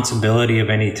responsibility of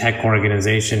any tech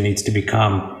organization needs to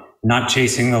become not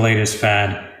chasing the latest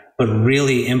fad, but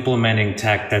really implementing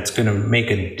tech that's going to make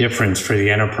a difference for the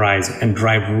enterprise and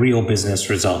drive real business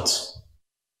results.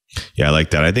 Yeah, I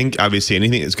like that. I think obviously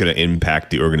anything that's going to impact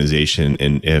the organization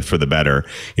and for the better.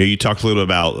 You talked a little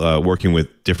about working with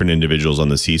different individuals on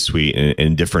the C-suite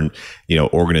and different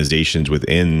organizations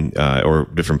within or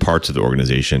different parts of the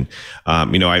organization.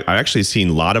 I've actually seen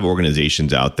a lot of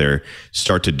organizations out there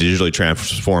start to digitally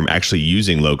transform, actually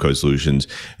using low-code solutions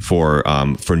for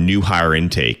new hire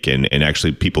intake and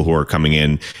actually people who are coming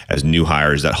in as new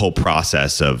hires. That whole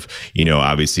process of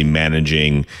obviously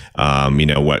managing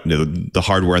the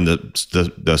hardware and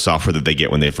the software that they get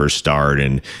when they first start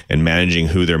and managing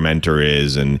who their mentor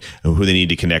is and who they need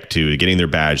to connect to, getting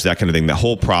their badge, that kind of thing. The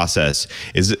whole process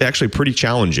is actually pretty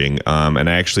challenging. And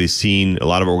I actually seen a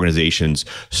lot of organizations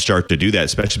start to do that,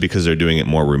 especially because they're doing it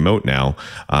more remote now.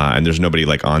 And there's nobody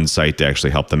like on site to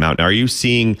actually help them out. Now, are you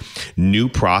seeing new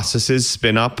processes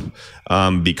spin up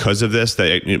because of this,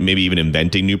 that maybe even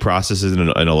inventing new processes in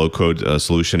a low code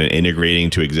solution and integrating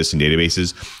to existing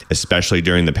databases, especially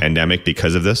during the pandemic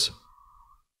because of this?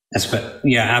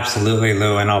 Yeah, absolutely,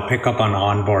 Lou. And I'll pick up on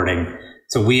onboarding.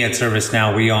 So we at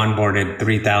ServiceNow, we onboarded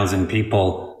 3,000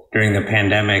 people during the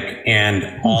pandemic,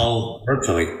 and all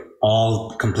virtually,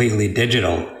 all completely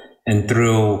digital. And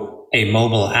through a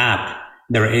mobile app,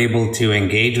 they're able to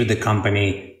engage with the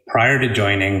company prior to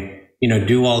joining,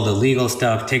 do all the legal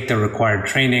stuff, take the required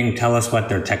training, tell us what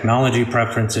their technology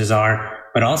preferences are,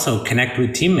 but also connect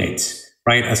with teammates,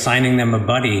 right? Assigning them a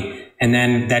buddy. And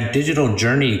then that digital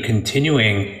journey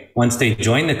continuing once they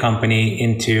join the company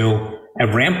into a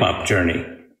ramp up journey,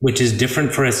 which is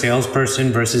different for a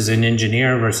salesperson versus an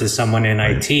engineer versus someone in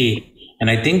IT. And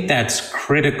I think that's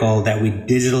critical that we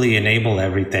digitally enable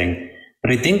everything.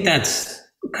 But I think that's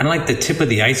kind of like the tip of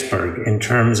the iceberg in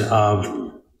terms of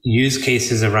use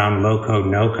cases around low code,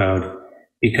 no code,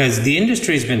 because the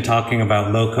industry has been talking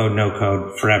about low code, no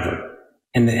code forever.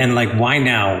 And like, why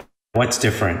now? What's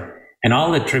different? And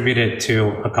I'll attribute it to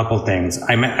a couple things.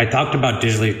 I talked about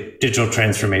digital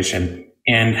transformation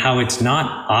and how it's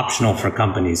not optional for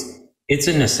companies. It's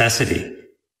a necessity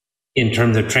in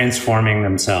terms of transforming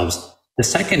themselves. The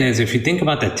second is, if you think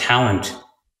about the talent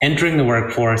entering the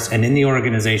workforce and in the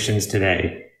organizations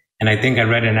today, and I think I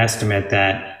read an estimate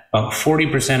that about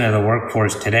 40% of the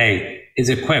workforce today is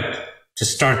equipped to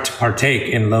start to partake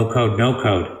in low code, no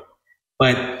code.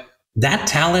 But that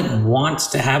talent wants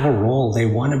to have a role. They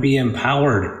want to be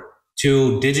empowered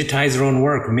to digitize their own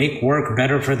work, make work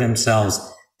better for themselves.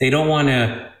 They don't want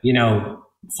to,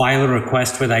 file a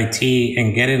request with IT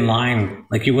and get in line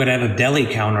like you would at a deli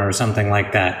counter or something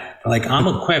like that. Like, I'm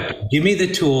equipped. Give me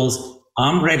the tools.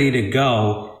 I'm ready to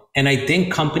go. And I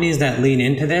think companies that lean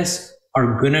into this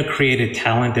are going to create a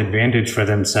talent advantage for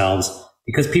themselves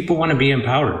because people want to be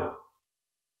empowered.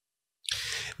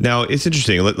 Now, it's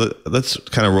interesting. Let's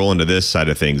kind of roll into this side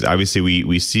of things. Obviously,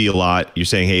 we see a lot. You're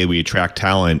saying, hey, we attract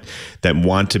talent that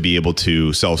want to be able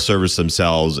to self-service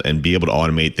themselves and be able to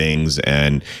automate things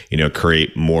and,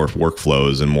 create more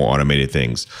workflows and more automated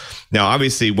things. Now,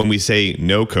 obviously, when we say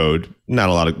no code,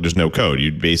 there's no code.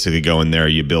 You basically go in there,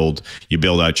 you build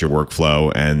out your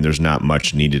workflow, and there's not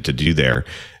much needed to do there.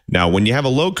 Now, when you have a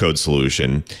low-code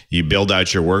solution, you build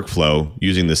out your workflow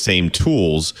using the same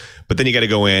tools, but then you got to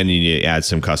go in and you add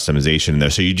some customization in there.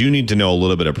 So you do need to know a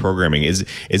little bit of programming. Is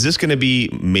this going to be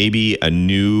maybe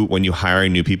when you hire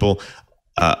new people,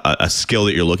 a skill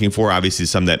that you're looking for? Obviously,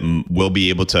 some that will be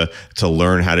able to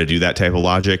learn how to do that type of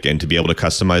logic and to be able to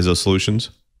customize those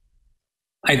solutions?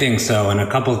 I think so. And a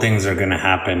couple of things are going to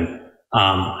happen.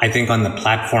 I think on the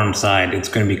platform side, it's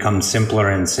going to become simpler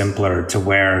and simpler to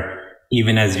where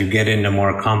even as you get into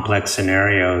more complex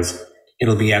scenarios,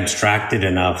 it'll be abstracted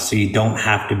enough so you don't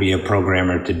have to be a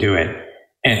programmer to do it.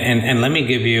 And let me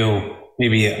give you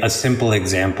maybe a simple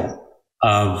example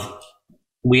of,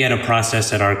 we had a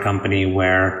process at our company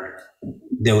where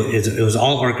it was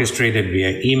all orchestrated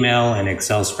via email and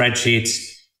Excel spreadsheets,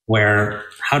 where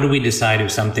how do we decide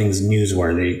if something's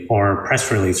newsworthy or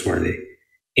press release worthy?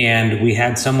 And we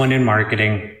had someone in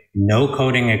marketing, no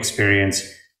coding experience,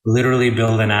 literally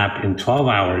build an app in 12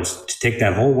 hours to take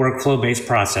that whole workflow-based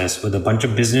process with a bunch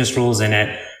of business rules in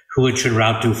it, who it should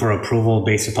route to for approval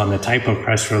based upon the type of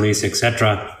press release,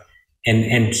 etc.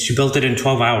 And she built it in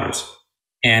 12 hours.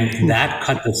 And that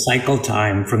cut the cycle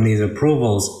time from these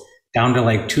approvals down to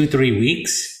like 2-3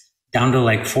 weeks, down to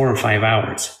like 4 or 5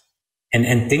 hours.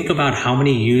 And think about how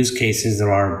many use cases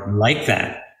there are like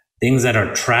that. Things that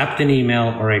are trapped in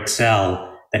email or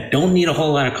Excel that don't need a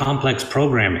whole lot of complex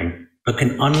programming, but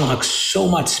can unlock so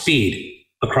much speed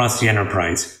across the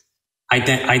enterprise.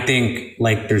 I think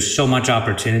like there's so much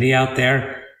opportunity out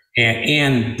there,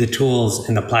 and the tools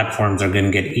and the platforms are going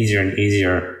to get easier and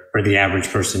easier for the average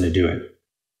person to do it.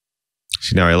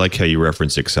 See, now I like how you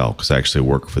reference Excel because I actually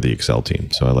work for the Excel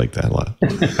team. So I like that a lot.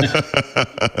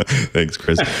 Thanks,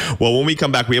 Chris. Well, when we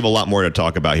come back, we have a lot more to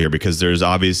talk about here because there's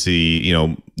obviously,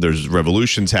 there's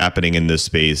revolutions happening in this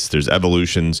space. There's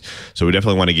evolutions. So we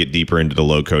definitely want to get deeper into the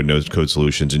low code, no code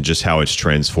solutions and just how it's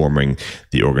transforming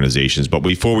the organizations. But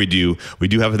before we do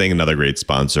have, I think, another great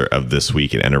sponsor of This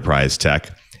Week in Enterprise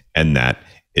Tech, and that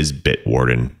is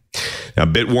Bitwarden. Now,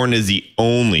 Bitwarden is the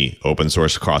only open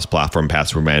source cross-platform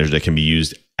password manager that can be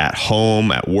used at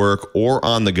home, at work, or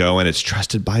on the go, and it's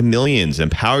trusted by millions.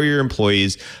 Empower your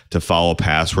employees to follow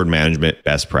password management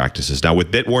best practices. Now,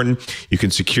 with Bitwarden, you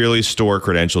can securely store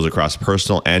credentials across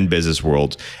personal and business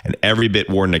worlds, and every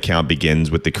Bitwarden account begins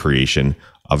with the creation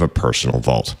of a personal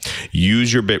vault.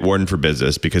 Use your Bitwarden for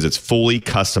Business because it's fully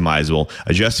customizable.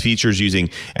 Adjust features using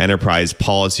enterprise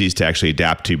policies to actually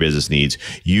adapt to business needs.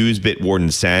 Use Bitwarden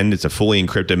Send. It's a fully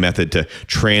encrypted method to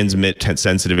transmit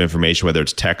sensitive information, whether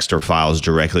it's text or files,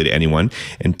 directly to anyone.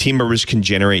 And team members can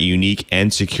generate unique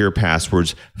and secure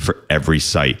passwords for every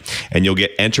site. And you'll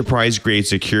get enterprise-grade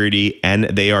security, and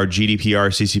they are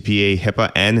GDPR, CCPA,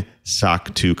 HIPAA, and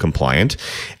SOC 2 compliant.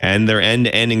 And their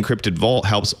end-to-end encrypted vault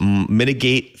helps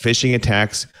mitigate phishing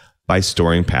attacks by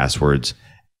storing passwords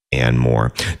and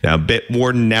more. Now,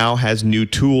 Bitwarden now has new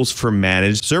tools for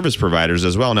managed service providers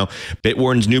as well. Now,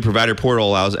 Bitwarden's new provider portal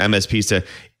allows MSPs to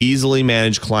easily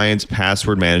manage clients'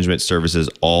 password management services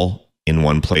all in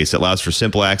one place. It allows for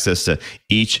simple access to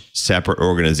each separate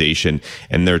organization.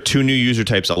 And there are 2 new user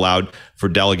types allowed for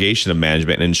delegation of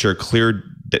management and ensure clear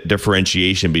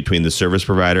differentiation between the service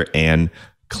provider and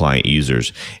client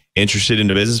users. Interested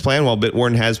in a business plan? Well,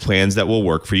 Bitwarden has plans that will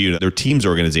work for you. Their Teams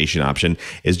organization option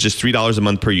is just $3 a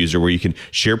month per user, where you can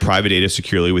share private data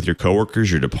securely with your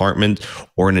coworkers, your department,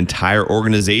 or an entire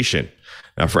organization.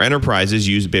 Now, for enterprises,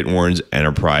 use Bitwarden's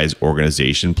enterprise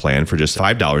organization plan for just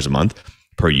 $5 a month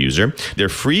per user. Their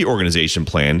free organization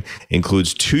plan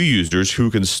includes 2 users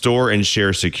who can store and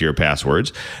share secure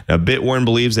passwords. Now, Bitwarden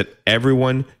believes that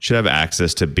everyone should have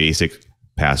access to basic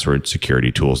password security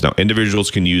tools. Now,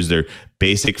 individuals can use their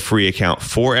basic free account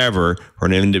forever for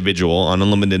an individual on an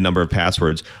unlimited number of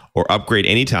passwords, or upgrade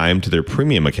anytime to their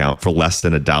premium account for less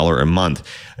than $1 a month.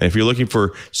 And if you're looking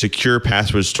for secure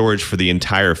password storage for the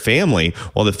entire family,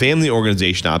 well, the family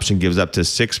organization option gives up to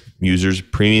 6 users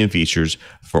premium features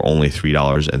for only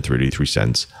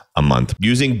 $3.33 a month.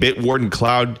 Using Bitwarden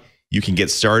Cloud, you can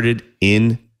get started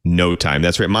in no time.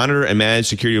 That's right. Monitor and manage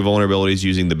security vulnerabilities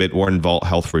using the Bitwarden Vault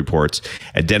health reports.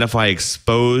 Identify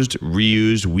exposed,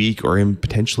 reused, weak, or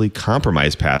potentially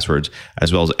compromised passwords,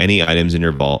 as well as any items in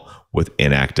your vault with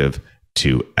inactive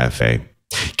 2FA.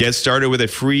 Get started with a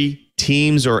free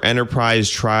Teams or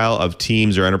Enterprise trial of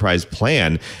Teams or Enterprise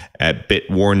plan at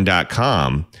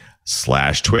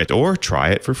bitwarden.com/twit, or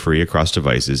try it for free across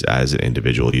devices as an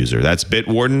individual user. That's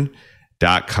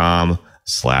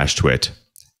bitwarden.com/twit.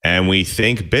 And we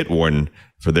thank Bitwarden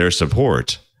for their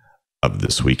support of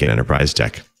This Week in Enterprise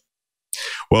Tech.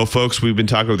 Well, folks, we've been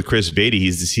talking with Chris Bedi.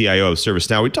 He's the CIO of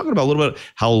ServiceNow. We're talking about a little bit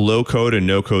how low-code and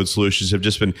no-code solutions have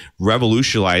just been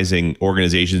revolutionizing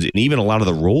organizations and even a lot of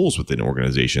the roles within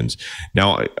organizations.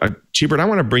 Now, Cheebert, I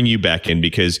want to bring you back in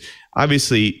because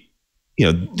obviously,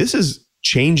 this is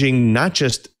changing not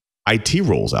just IT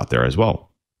roles out there as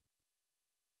well.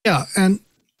 Yeah, and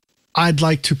I'd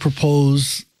like to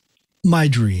propose my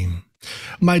dream.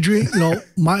 My dream,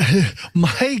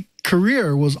 my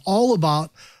career was all about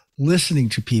listening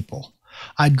to people.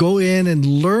 I'd go in and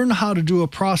learn how to do a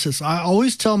process. I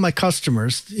always tell my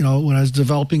customers, when I was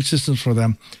developing systems for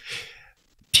them,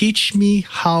 teach me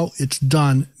how it's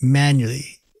done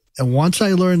manually. And once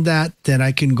I learn that, then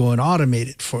I can go and automate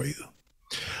it for you.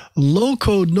 Low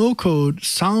code, no code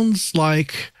sounds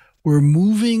like we're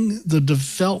moving the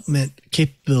development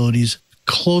capabilities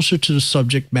closer to the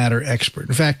subject matter expert.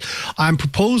 In fact, I'm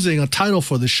proposing a title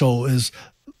for the show is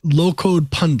Low Code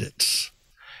Pundits.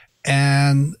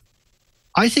 And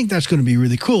I think that's going to be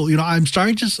really cool. I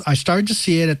started to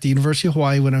see it at the University of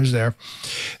Hawaii when I was there,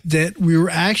 that we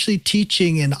were actually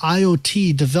teaching an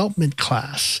IoT development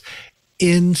class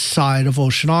inside of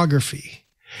oceanography,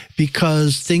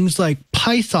 because things like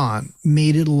Python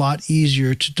made it a lot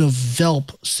easier to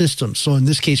develop systems. So in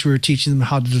this case, we were teaching them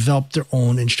how to develop their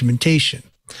own instrumentation.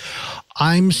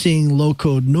 I'm seeing low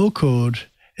code, no code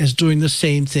as doing the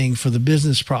same thing for the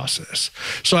business process.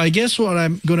 So I guess what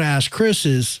I'm going to ask Chris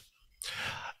is,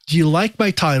 do you like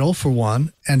my title, for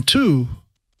one? And 2,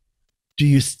 do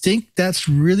you think that's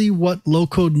really what low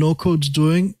code, no code's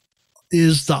doing?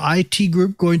 Is the IT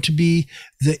group going to be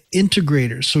the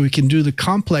integrators so we can do the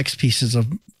complex pieces of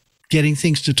getting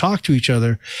things to talk to each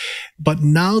other. But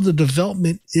now the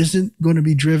development isn't going to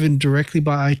be driven directly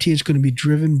by IT. It's going to be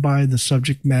driven by the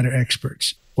subject matter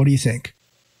experts. What do you think?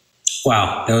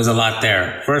 Wow, there was a lot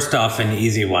there. First off, an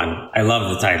easy one. I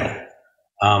love the title.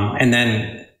 And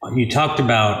then you talked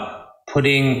about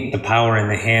putting the power in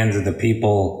the hands of the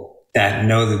people that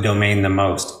know the domain the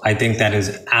most. I think that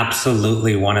is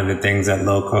absolutely one of the things that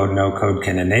low code, no code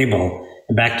can enable.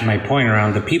 And back to my point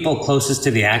around the people closest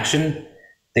to the action,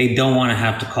 they don't want to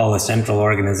have to call a central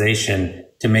organization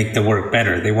to make the work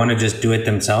better. They want to just do it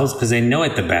themselves because they know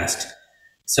it the best.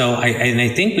 So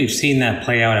I think we've seen that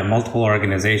play out at multiple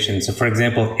organizations. So for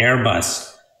example,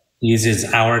 Airbus uses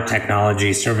our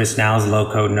technology, ServiceNow's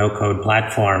low code, no code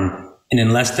platform. And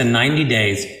in less than 90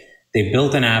 days, they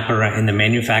built an app in the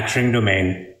manufacturing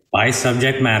domain by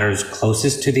subject matters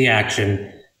closest to the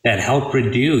action that help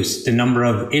reduce the number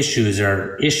of issues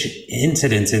or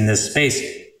incidents in this space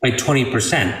by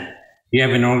 20%. You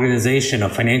have an organization, a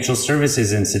financial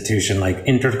services institution like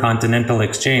Intercontinental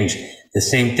Exchange, the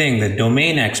same thing. The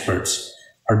domain experts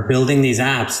are building these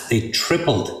apps. They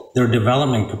tripled their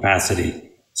development capacity.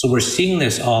 So we're seeing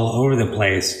this all over the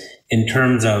place in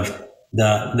terms of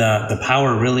the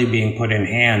power really being put in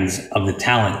hands of the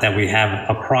talent that we have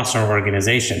across our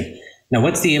organization. Now,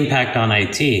 what's the impact on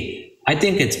IT? I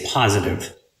think it's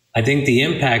positive. I think the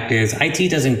impact is IT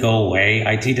doesn't go away.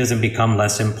 IT doesn't become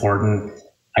less important.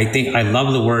 I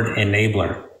love the word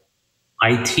enabler.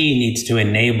 IT needs to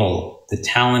enable the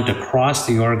talent across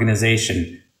the organization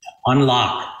to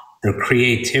unlock their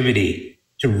creativity,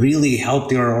 to really help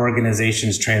their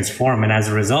organizations transform. And as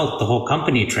a result, the whole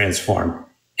company transform.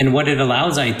 And what it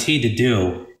allows IT to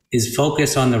do is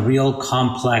focus on the real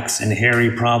complex and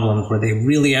hairy problems where they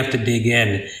really have to dig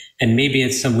in. And maybe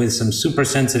it's with some super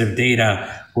sensitive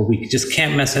data where we just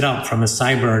can't mess it up from a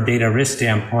cyber or data risk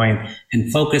standpoint,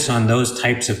 and focus on those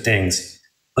types of things.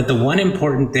 But the one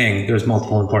important thing, there's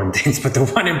multiple important things, but the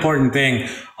one important thing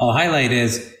I'll highlight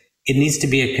is it needs to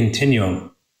be a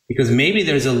continuum, because maybe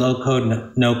there's a low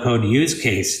code, no code use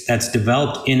case that's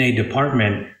developed in a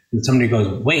department and somebody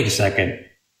goes, wait a second,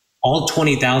 all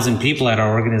 20,000 people at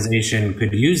our organization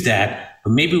could use that,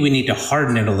 but maybe we need to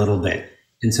harden it a little bit.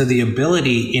 And so the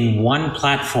ability in one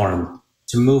platform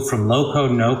to move from low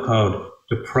code, no code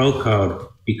to pro code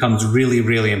becomes really,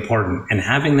 really important. And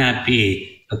having that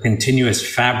be a continuous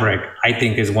fabric, I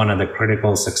think, is one of the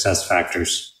critical success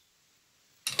factors.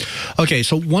 Okay,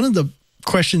 so one of the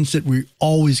questions that we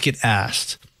always get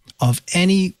asked of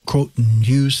any, quote,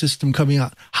 new system coming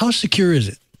out, how secure is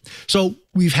it? So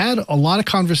we've had a lot of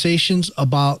conversations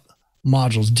about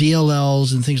modules,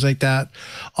 DLLs and things like that,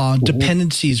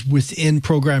 dependencies within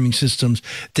programming systems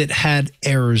that had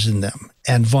errors in them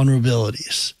and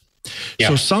vulnerabilities. Yeah.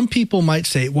 So some people might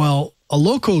say, well, a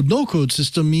low-code, no-code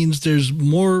system means there's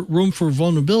more room for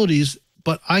vulnerabilities,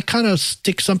 but I kind of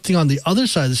stick something on the other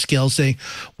side of the scale saying,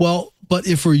 well, but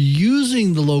if we're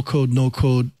using the low-code,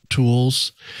 no-code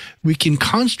tools, we can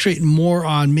concentrate more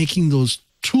on making those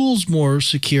tools more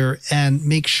secure and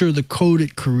make sure the code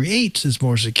it creates is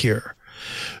more secure.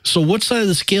 So what side of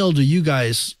the scale do you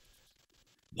guys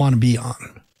want to be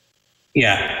on?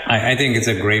 Yeah, I think it's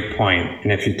a great point.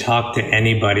 And if you talk to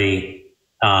anybody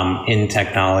in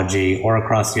technology or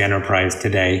across the enterprise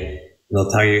today,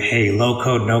 they'll tell you, hey, low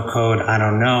code, no code, I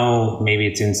don't know, maybe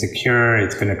it's insecure,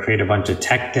 it's going to create a bunch of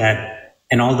tech debt.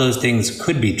 And all those things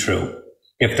could be true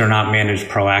if they're not managed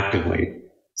proactively.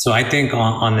 So I think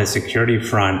on the security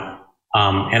front,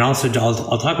 and also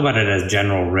I'll talk about it as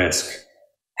general risk.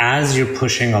 As you're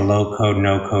pushing a low code,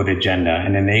 no code agenda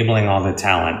and enabling all the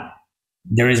talent,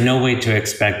 there is no way to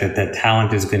expect that the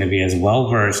talent is going to be as well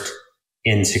versed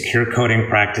in secure coding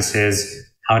practices,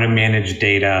 how to manage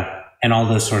data, and all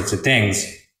those sorts of things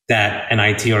that an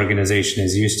IT organization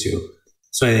is used to.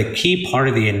 So the key part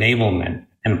of the enablement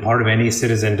and part of any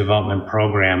citizen development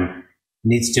program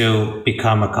needs to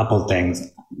become a couple things.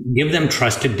 Give them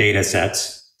trusted data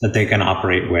sets that they can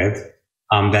operate with,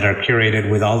 that are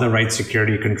curated with all the right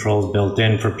security controls built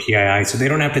in for PII, so they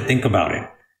don't have to think about it.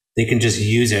 They can just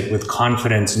use it with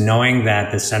confidence, knowing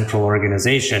that the central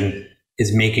organization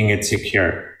is making it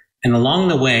secure. And along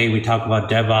the way, we talk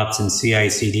about DevOps and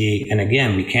CI/CD. And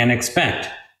again, we can't expect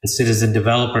a citizen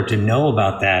developer to know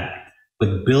about that,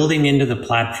 but building into the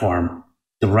platform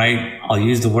the right, I'll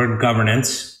use the word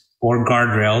governance or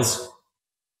guardrails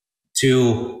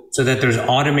so that there's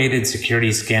automated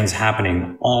security scans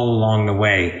happening all along the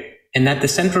way, and that the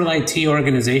central IT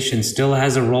organization still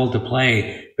has a role to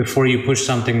play before you push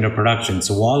something to production.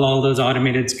 So while all those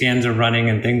automated scans are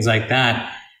running and things like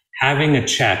that, having a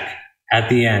check at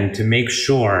the end to make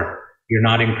sure you're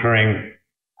not incurring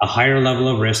a higher level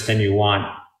of risk than you want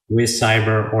with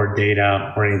cyber or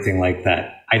data or anything like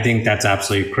that. I think that's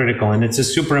absolutely critical. And it's a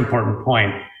super important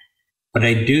point. But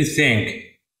I do think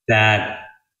that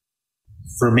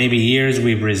for maybe years,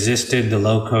 we've resisted the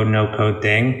low code, no code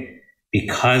thing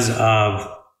because of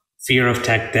fear of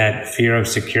tech debt, fear of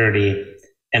security.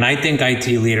 And I think IT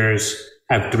leaders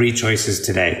have three choices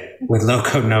today with low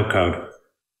code, no code.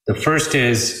 The first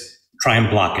is try and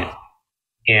block it.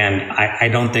 And I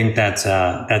don't think that's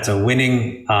a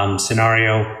winning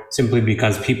scenario, simply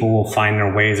because people will find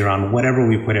their ways around whatever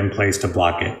we put in place to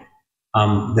block it.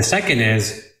 The second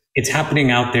is it's happening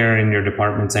out there in your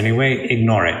departments anyway.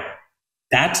 Ignore it.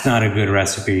 That's not a good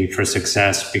recipe for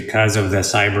success because of the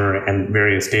cyber and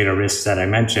various data risks that I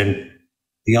mentioned.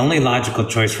 The only logical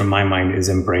choice from my mind is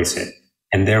embrace it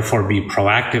and therefore be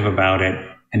proactive about it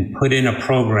and put in a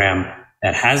program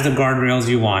that has the guardrails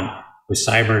you want with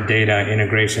cyber data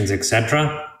integrations,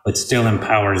 etc., but still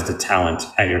empowers the talent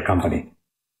at your company.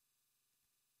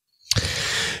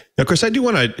 Now, Chris, I do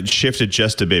want to shift it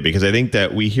just a bit because I think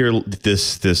that we hear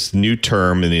this new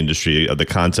term in the industry of the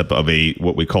concept of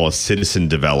what we call a citizen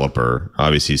developer.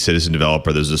 Obviously, citizen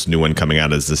developer. There's this new one coming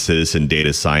out as the citizen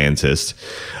data scientist,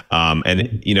 and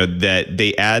that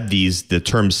they add the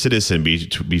term citizen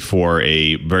before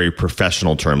a very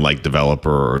professional term like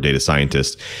developer or data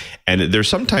scientist, and there's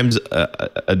sometimes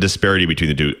a disparity between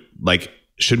the two. Like,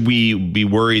 should we be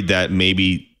worried that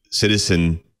maybe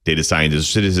citizen data scientists,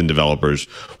 citizen developers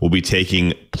will be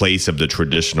taking place of the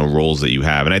traditional roles that you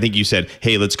have? And I think you said,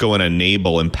 hey, let's go and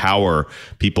empower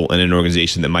people in an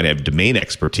organization that might have domain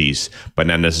expertise, but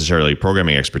not necessarily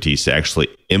programming expertise, to actually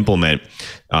implement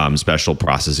special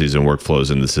processes and workflows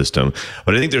in the system.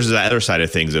 But I think there's the other side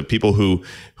of things of people who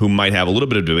might have a little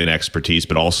bit of domain expertise,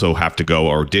 but also have to go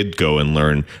or did go and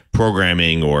learn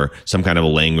programming or some kind of a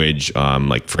language,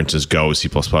 like for instance, Go, C++,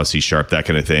 C#, that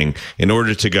kind of thing, in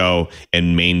order to go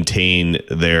and maintain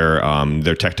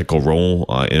their technical role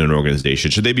in an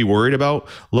organization. Should they be worried about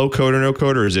low code or no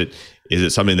code, or is it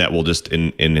something that will just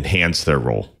enhance their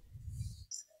role?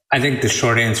 I think the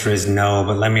short answer is no,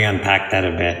 but let me unpack that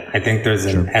a bit. I think there's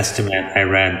an estimate I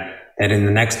read that in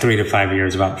the next 3 to 5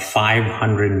 years, about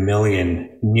 500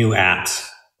 million new apps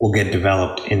will get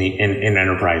developed in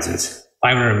enterprises.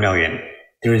 500 million.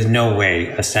 There is no way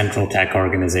a central tech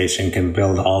organization can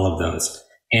build all of those.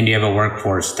 And you have a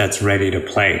workforce that's ready to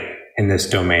play in this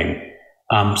domain.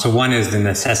 So one is the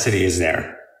necessity is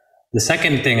there. The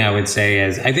second thing I would say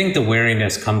is I think the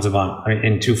wariness comes about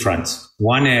in two fronts.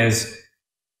 One is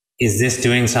this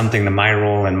doing something to my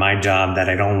role and my job that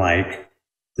I don't like?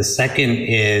 The second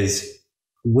is,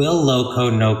 will low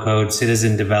code, no code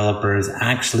citizen developers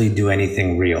actually do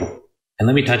anything real? And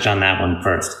let me touch on that one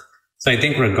first. So I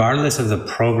think regardless of the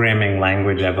programming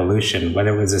language evolution,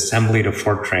 whether it was assembly to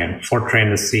Fortran,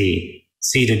 Fortran to C,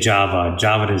 C to Java,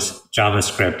 Java to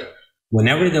JavaScript,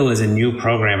 whenever there was a new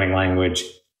programming language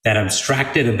that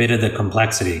abstracted a bit of the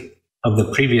complexity of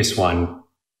the previous one,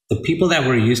 the people that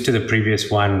were used to the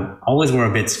previous one always were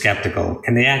a bit skeptical.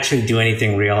 Can they actually do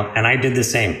anything real? And I did the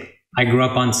same. I grew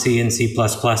up on C and C++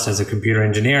 as a computer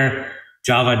engineer.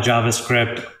 Java,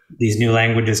 JavaScript, these new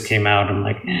languages came out. I'm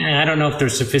like, I don't know if they're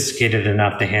sophisticated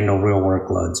enough to handle real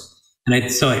workloads. And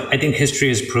so I think history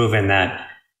has proven that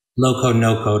low code,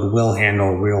 no code will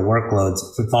handle real workloads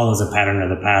if it follows a pattern of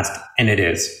the past, and it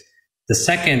is. The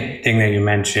second thing that you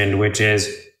mentioned, which is,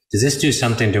 does this do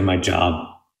something to my job?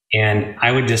 And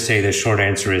I would just say the short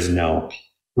answer is no.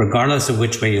 Regardless of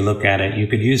which way you look at it, you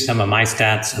could use some of my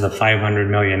stats of the 500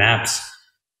 million apps,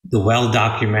 the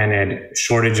well-documented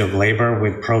shortage of labor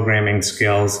with programming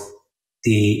skills,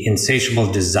 the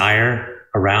insatiable desire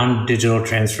around digital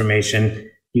transformation.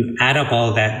 You add up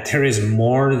all that, there is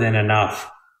more than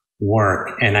enough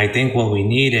work. And I think what we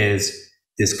need is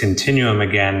this continuum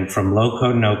again from low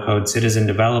code, no code, citizen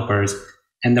developers,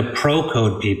 and the pro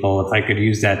code people, if I could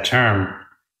use that term,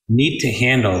 need to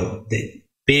handle the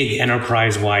big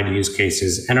enterprise-wide use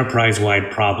cases, enterprise-wide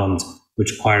problems,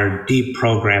 which require deep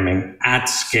programming at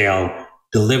scale,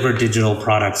 deliver digital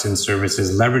products and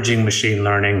services, leveraging machine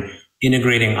learning,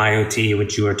 integrating IoT,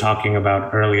 which you were talking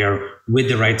about earlier, with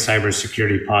the right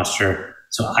cybersecurity posture.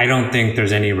 So I don't think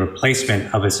there's any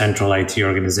replacement of a central IT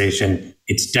organization.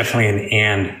 It's definitely an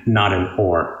and, not an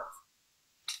or.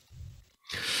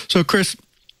 So Chris,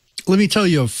 let me tell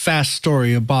you a fast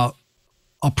story about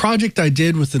a project I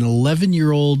did with an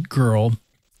 11-year-old girl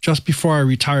just before I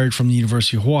retired from the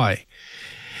University of Hawaii.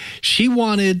 She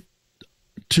wanted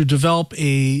to develop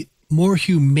a more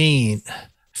humane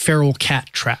feral cat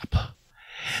trap,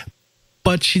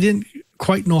 but she didn't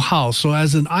quite know how. So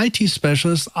as an IT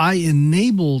specialist, I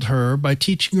enabled her by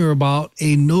teaching her about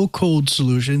a no-code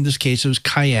solution. In this case, it was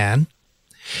Cayenne.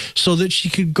 so that she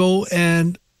could go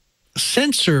and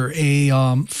censor a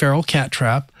feral cat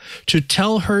trap to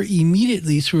tell her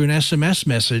immediately through an SMS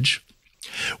message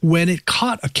when it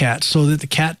caught a cat so that the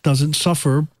cat doesn't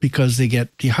suffer because they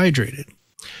get dehydrated.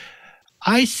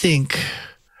 I think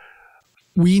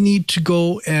we need to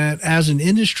go and, as an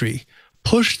industry,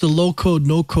 push the low code,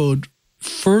 no code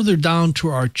further down to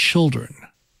our children,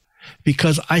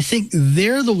 because I think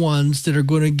they're the ones that are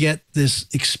going to get this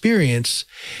experience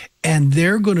and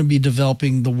they're going to be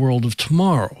developing the world of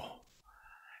tomorrow.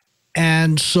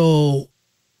 And so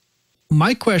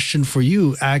my question for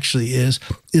you actually is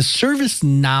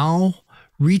ServiceNow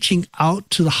reaching out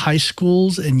to the high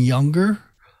schools and younger?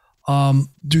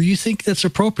 Do you think that's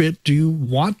appropriate? Do you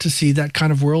want to see that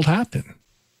kind of world happen?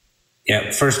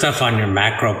 Yeah, first off, on your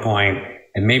macro point,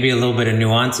 and maybe a little bit of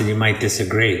nuance, and you might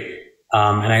disagree.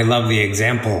 And I love the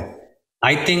example.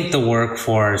 I think the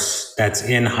workforce that's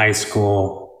in high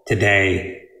school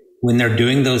today, when they're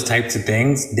doing those types of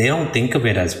things, they don't think of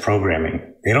it as programming.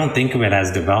 They don't think of it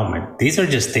as development. These are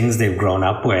just things they've grown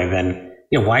up with. And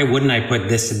why wouldn't I put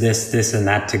this, and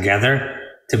that together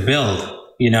to build,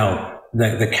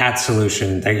 the cat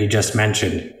solution that you just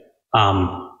mentioned?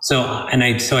 So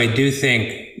I do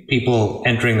think people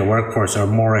entering the workforce are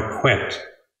more equipped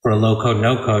for a low code,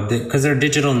 no code because they're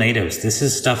digital natives. This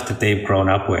is stuff that they've grown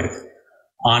up with.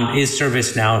 Is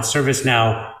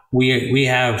ServiceNow, we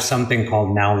have something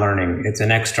called Now Learning. It's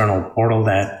an external portal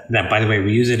that, by the way,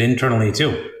 we use it internally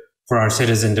too for our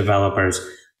citizen developers,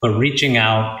 but reaching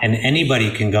out, and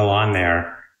anybody can go on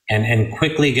there and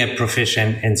quickly get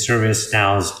proficient in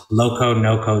ServiceNow's low code,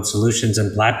 no code solutions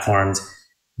and platforms.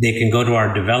 They can go to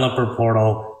our developer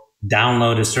portal,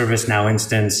 download a ServiceNow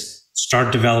instance,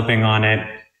 start developing on it,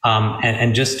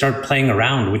 and just start playing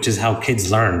around, which is how kids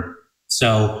learn.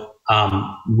 So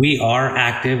we are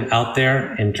active out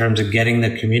there in terms of getting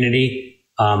the community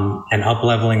and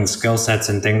up-leveling skill sets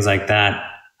and things like that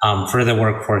for the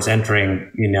workforce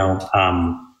entering,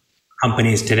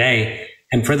 companies today.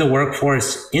 And for the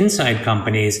workforce inside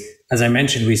companies, as I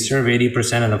mentioned, we serve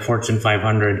 80% of the Fortune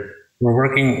 500. We're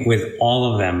working with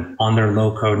all of them on their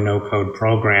low-code, no-code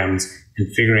programs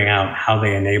and figuring out how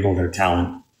they enable their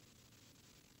talent.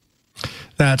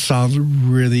 That sounds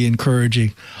really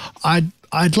encouraging.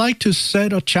 I'd like to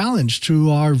set a challenge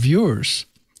to our viewers.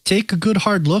 Take a good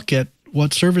hard look at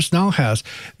what ServiceNow has.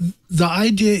 The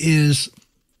idea is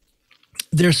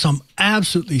there's some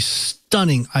absolutely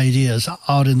stunning ideas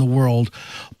out in the world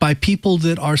by people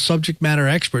that are subject matter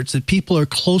experts, that people are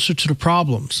closer to the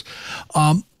problems.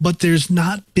 But there's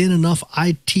not been enough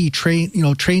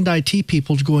trained IT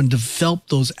people to go and develop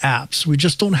those apps. We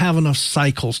just don't have enough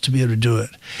cycles to be able to do it.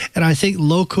 And I think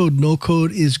low code, no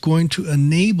code is going to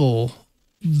enable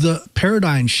the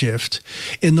paradigm shift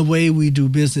in the way we do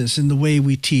business, in the way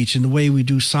we teach, in the way we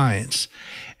do science.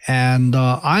 And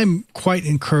I'm quite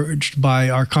encouraged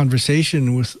by our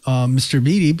conversation with Mr.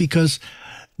 Bedi, because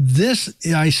this,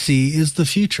 I see, is the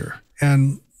future.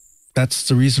 And that's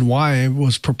the reason why I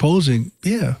was proposing,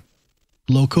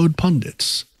 Low Code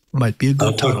Pundits might be a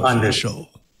good title for the show.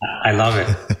 I love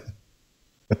it.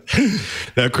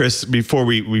 Now, Chris, before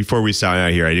we sign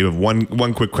out here, I do have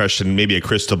one quick question, maybe a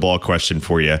crystal ball question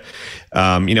for you.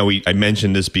 I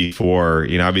mentioned this before.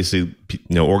 Obviously,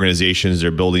 organizations,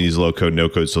 they're building these low code, no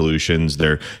code solutions.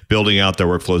 They're building out their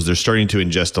workflows. They're starting to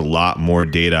ingest a lot more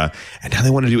data, and now they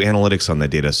want to do analytics on that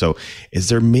data. So, is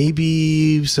there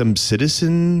maybe some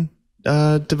citizen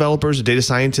developers, data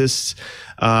scientists,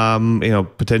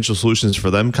 potential solutions for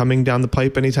them coming down the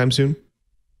pipe anytime soon?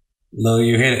 Lo,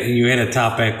 you hit a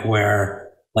topic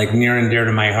where, like, near and dear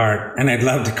to my heart, and I'd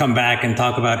love to come back and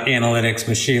talk about analytics,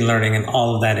 machine learning, and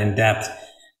all of that in depth.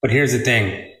 But here's the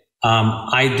thing.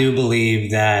 I do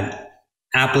believe that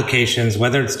applications,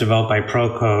 whether it's developed by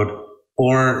pro code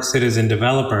or citizen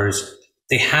developers,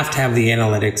 they have to have the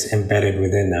analytics embedded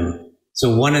within them.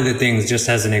 So one of the things, just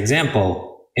as an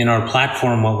example, in our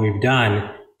platform, what we've done,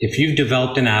 if you've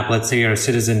developed an app, let's say you're a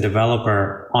citizen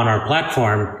developer on our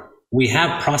platform, we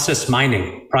have process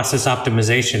mining, process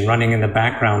optimization running in the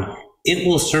background. It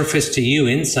will surface to you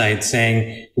insights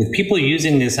saying, with people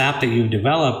using this app that you've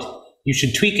developed, you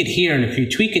should tweak it here. And if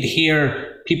you tweak it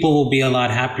here, people will be a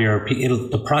lot happier.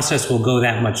 The process will go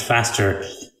that much faster.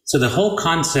 So the whole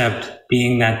concept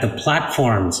being that the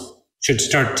platforms should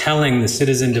start telling the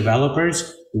citizen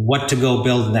developers what to go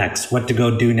build next, what to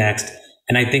go do next.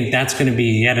 And I think that's going to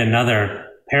be yet another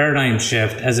paradigm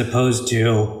shift, as opposed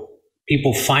to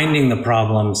people finding the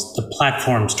problems. The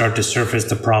platforms start to surface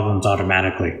the problems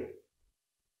automatically.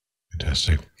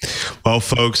 Fantastic. Well,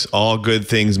 folks, all good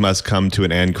things must come to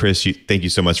an end. Chris, thank you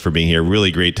so much for being here.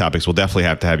 Really great topics. We'll definitely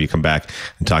have to have you come back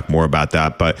and talk more about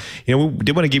that. But, we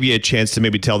did want to give you a chance to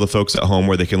maybe tell the folks at home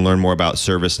where they can learn more about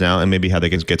ServiceNow and maybe how they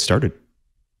can get started.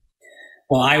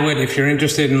 Well, I would, if you're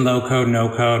interested in low code,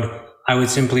 no code, I would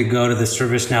simply go to the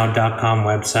servicenow.com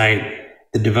website,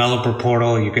 the developer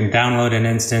portal. You can download an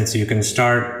instance. You can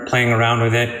start playing around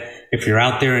with it. If you're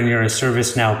out there and you're a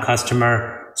ServiceNow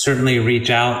customer, certainly reach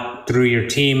out through your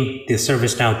team, the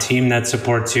ServiceNow team that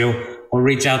supports you, or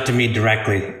reach out to me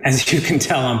directly. As you can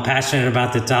tell, I'm passionate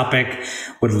about the topic.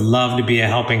 Would love to be a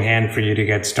helping hand for you to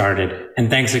get started. And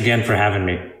thanks again for having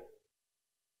me.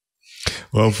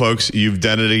 Well, folks, you've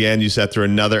done it again. You sat through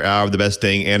another hour of the best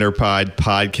dang Enterprise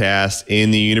podcast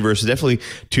in the universe. So definitely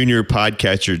tune your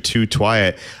podcatcher to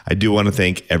TWiT. I do want to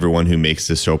thank everyone who makes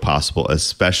this show possible,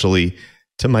 especially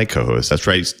to my co-host. That's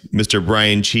right, Mr.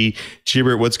 Brian Chee.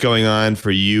 Cheebert, what's going on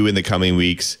for you in the coming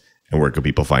weeks, and where can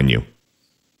people find you?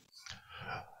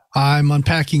 I'm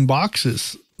unpacking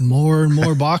boxes, more and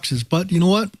more boxes. But you know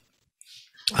what?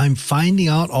 I'm finding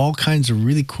out all kinds of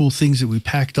really cool things that we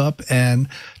packed up and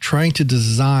trying to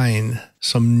design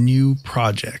some new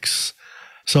projects.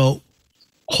 So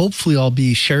hopefully I'll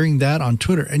be sharing that on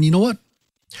Twitter. And you know what?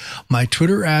 My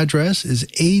Twitter address is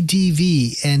ADVNETLAB,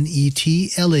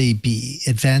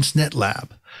 Advanced Net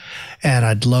Lab. And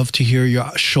I'd love to hear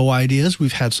your show ideas.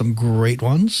 We've had some great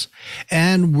ones.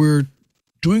 And we're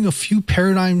doing a few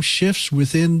paradigm shifts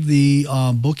within the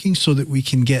booking so that we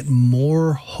can get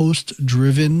more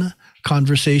host-driven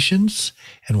conversations.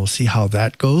 And we'll see how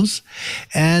that goes.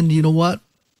 And you know what?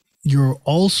 You're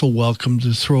also welcome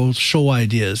to throw show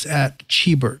ideas at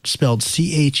Cheebert, spelled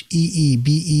CHEEBERT,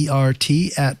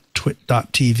 at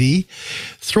twit.tv.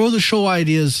 Throw the show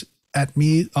ideas at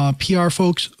me. PR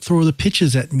folks, throw the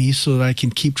pitches at me so that I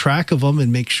can keep track of them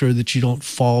and make sure that you don't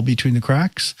fall between the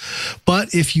cracks.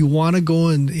 But if you want to go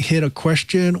and hit a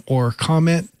question or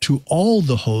comment to all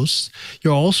the hosts,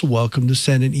 you're also welcome to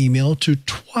send an email to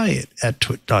TWiT at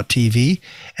twit.tv,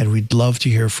 and we'd love to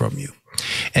hear from you.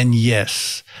 And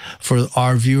yes, for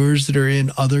our viewers that are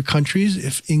in other countries,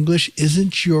 if English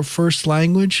isn't your first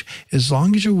language, as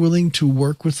long as you're willing to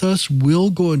work with us, we'll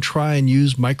go and try and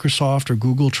use Microsoft or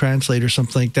Google Translate or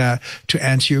something like that to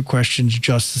answer your questions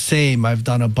just the same. I've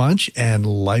done a bunch and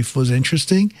life was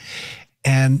interesting.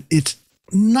 And it's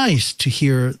nice to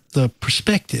hear the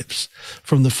perspectives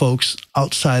from the folks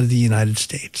outside of the United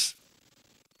States.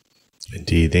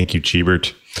 Indeed. Thank you,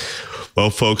 Cheebert. Well,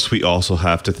 folks, we also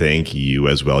have to thank you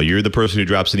as well. You're the person who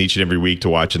drops in each and every week to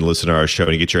watch and listen to our show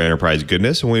and get your enterprise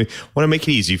goodness. And we want to make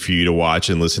it easy for you to watch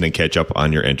and listen and catch up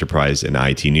on your enterprise and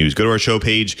IT news. Go to our show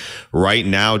page right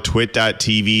now,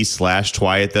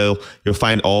 twit.tv/TWiT. You'll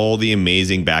find all the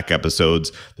amazing back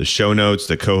episodes, the show notes,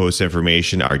 the co-host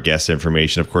information, our guest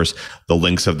information, of course, the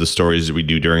links of the stories that we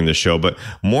do during the show. But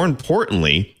more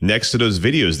importantly, next to those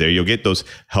videos there, you'll get those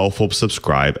helpful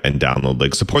subscribe and download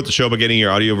links. Support the show by getting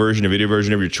your audio version, a video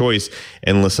version of your choice,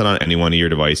 and listen on any one of your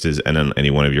devices and on any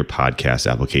one of your podcast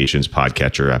applications,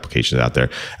 podcatcher applications out there,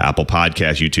 Apple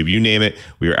Podcasts, YouTube, you name it.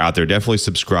 We are out there. Definitely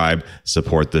subscribe,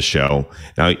 support the show.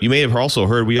 Now, you may have also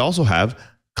heard we also have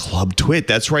Club TWiT.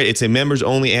 That's right. It's a members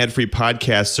only ad-free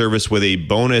podcast service with a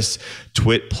bonus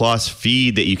TWiT Plus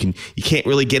feed that you can't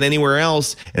really get anywhere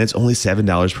else, and it's only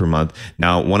 $7 per month.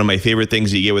 Now, one of my favorite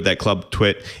things that you get with that Club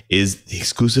TWiT is the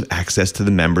exclusive access to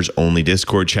the members only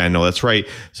Discord channel. That's right.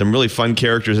 Some really fun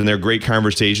characters in there, great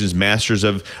conversations, masters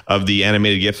of the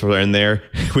animated GIFs are in there.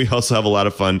 We also have a lot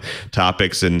of fun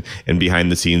topics and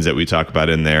behind the scenes that we talk about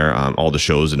in there. All the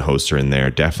shows and hosts are in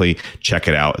there. Definitely check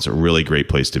it out. It's a really great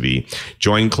place to be.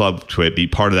 Join Club TWiT, be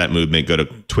part of that movement. Go to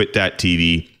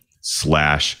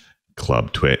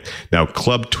twit.tv/Club TWiT. Now,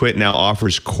 Club TWiT now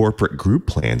offers corporate group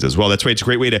plans as well. That's right. It's a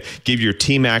great way to give your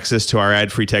team access to our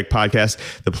ad-free tech podcast.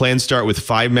 The plans start with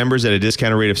 5 members at a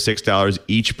discounted rate of $6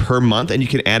 each per month, and you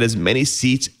can add as many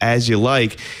seats as you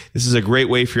like. This is a great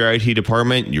way for your IT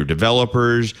department, your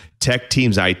developers, tech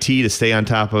teams, IT to stay on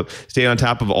top of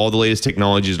all the latest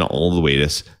technologies and all the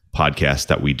latest podcasts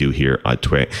that we do here at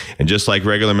TWiT. And just like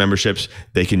regular memberships,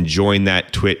 they can join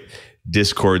that TWiT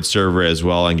Discord server as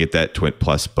well and get that TWiT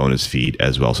Plus bonus feed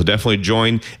as well. So definitely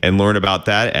join and learn about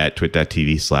that at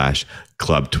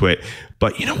twit.tv/Club TWiT.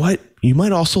 But you know what? You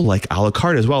might also like a la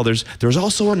carte as well. There's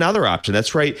also another option.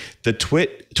 That's right. The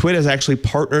TWiT has actually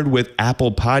partnered with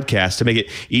Apple Podcasts to make it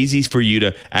easy for you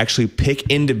to actually pick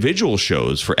individual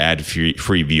shows for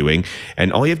ad-free viewing.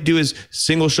 And all you have to do is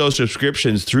single show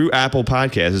subscriptions through Apple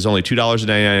Podcasts. It's only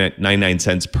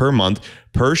 $2.99 per month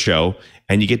per show,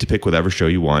 and you get to pick whatever show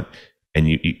you want. And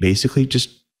you basically just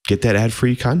get that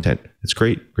ad-free content. It's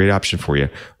great. Great option for you.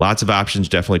 Lots of options.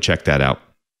 Definitely check that out.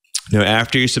 Now,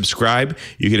 after you subscribe,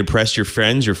 you can impress your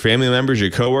friends, your family members,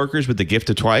 your coworkers with the gift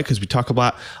of TWiT, because we talk a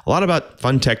lot about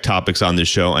fun tech topics on this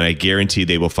show, and I guarantee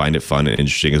they will find it fun and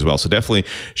interesting as well. So definitely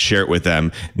share it with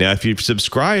them. Now, if you've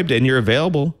subscribed and you're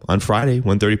available on Friday,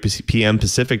 1:30 p.m.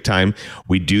 Pacific time,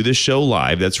 we do this show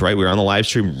live. That's right. We're on the live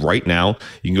stream right now.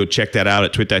 You can go check that out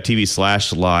at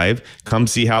twit.tv/live. Come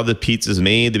see how the pizza's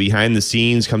made, the behind the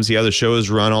scenes. Come see how the show is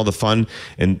run, all the fun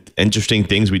and interesting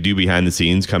things we do behind the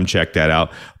scenes. Come check that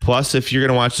out. Plus, if you're going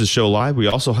to watch the show live, we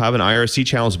also have an IRC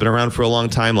channel. It's been around for a long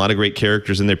time. A lot of great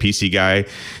characters in there. PC Guy,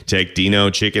 Tech Dino,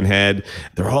 Chicken Head.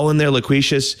 They're all in there.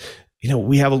 Loquacious.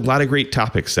 We have a lot of great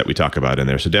topics that we talk about in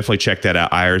there. So definitely check that out.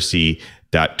 irc.twit.tv.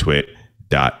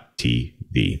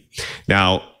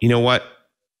 Now, you know what?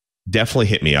 Definitely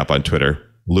hit me up on Twitter.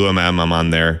 LuaMam, I'm on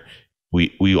there.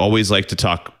 We always like to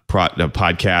talk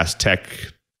podcast, tech,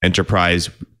 enterprise.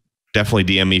 Definitely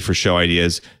DM me for show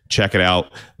ideas. Check it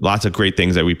out. Lots of great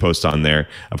things that we post on there.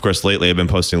 Of course, lately I've been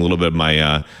posting a little bit of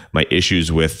my my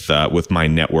issues with my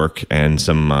network and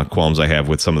some qualms I have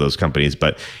with some of those companies.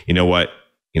 But you know what?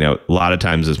 A lot of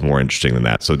times it's more interesting than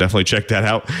that. So definitely check that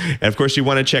out. And of course, you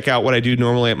want to check out what I do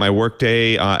normally at my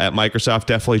workday at Microsoft.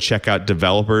 Definitely check out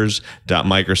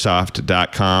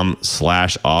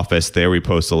developers.microsoft.com/office. There we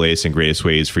post the latest and greatest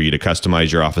ways for you to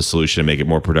customize your Office solution and make it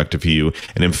more productive for you.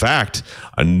 And in fact,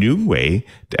 a new way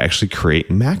to actually create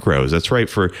macros. That's right.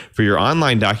 For your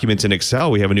online documents in Excel,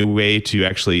 we have a new way to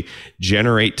actually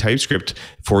generate TypeScript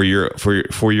for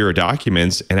your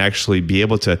documents and actually be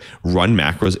able to run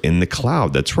macros in the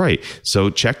cloud. That's right. So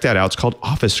check that out. It's called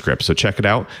Office Script. So check it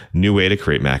out. New way to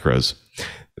create macros.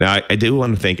 Now, I do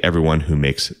want to thank everyone who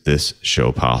makes this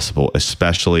show possible,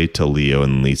 especially to Leo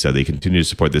and Lisa. They continue to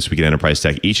support This Week in Enterprise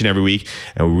Tech each and every week,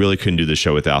 and we really couldn't do the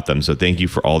show without them. So thank you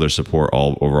for all their support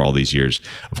over all these years.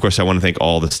 Of course, I want to thank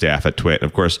all the staff at TWiT. And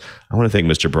of course, I want to thank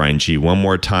Mr. Brian Chee one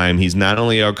more time. He's not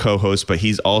only our co-host, but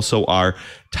he's also our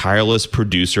tireless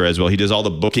producer as well. He does all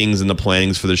the bookings and the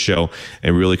plannings for the show,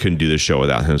 and really couldn't do the show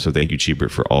without him. So thank you,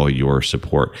 Cheebert, for all your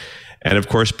support. And of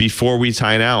course, before we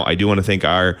sign out, I do want to thank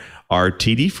our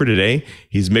TD for today.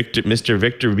 He's Mr.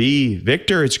 Victor B.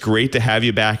 Victor, it's great to have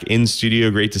you back in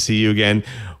studio. Great to see you again.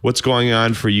 What's going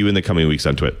on for you in the coming weeks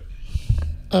on TWiT?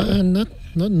 Not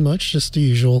much, just the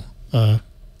usual.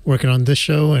 Working on this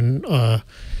show, and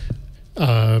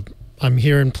I'm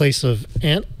here in place of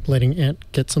Ant, letting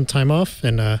Ant get some time off.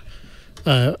 And I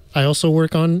also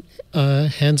work on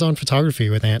hands-on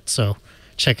photography with Ant, so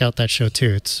check out that show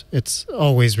too. It's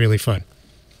always really fun.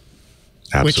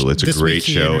 Absolutely. It's a great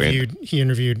show. He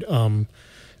interviewed an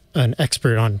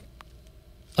expert on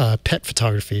pet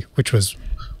photography, which was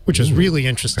really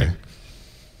interesting. Okay.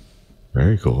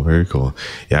 Very cool. Very cool.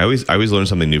 Yeah, I always learn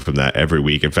something new from that every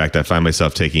week. In fact, I find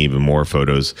myself taking even more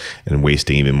photos and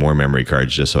wasting even more memory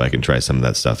cards just so I can try some of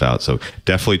that stuff out. So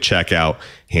definitely check out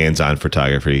Hands-On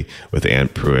Photography with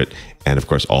Ant Pruitt, and of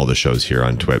course all the shows here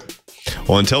on TWiT.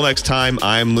 Well, until next time,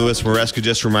 I'm Louis Maresca,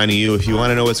 just reminding you, if you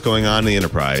want to know what's going on in the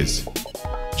enterprise,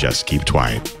 just keep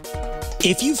TWiT.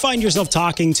 If you find yourself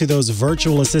talking to those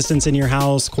virtual assistants in your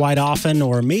house quite often,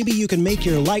 or maybe you can make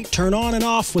your light turn on and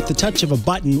off with the touch of a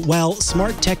button, well,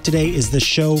 Smart Tech Today is the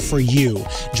show for you.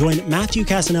 Join Matthew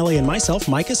Casanelli and myself,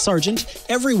 Micah Sargent,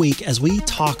 every week as we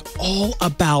talk all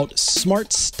about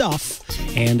smart stuff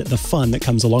and the fun that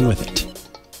comes along with it.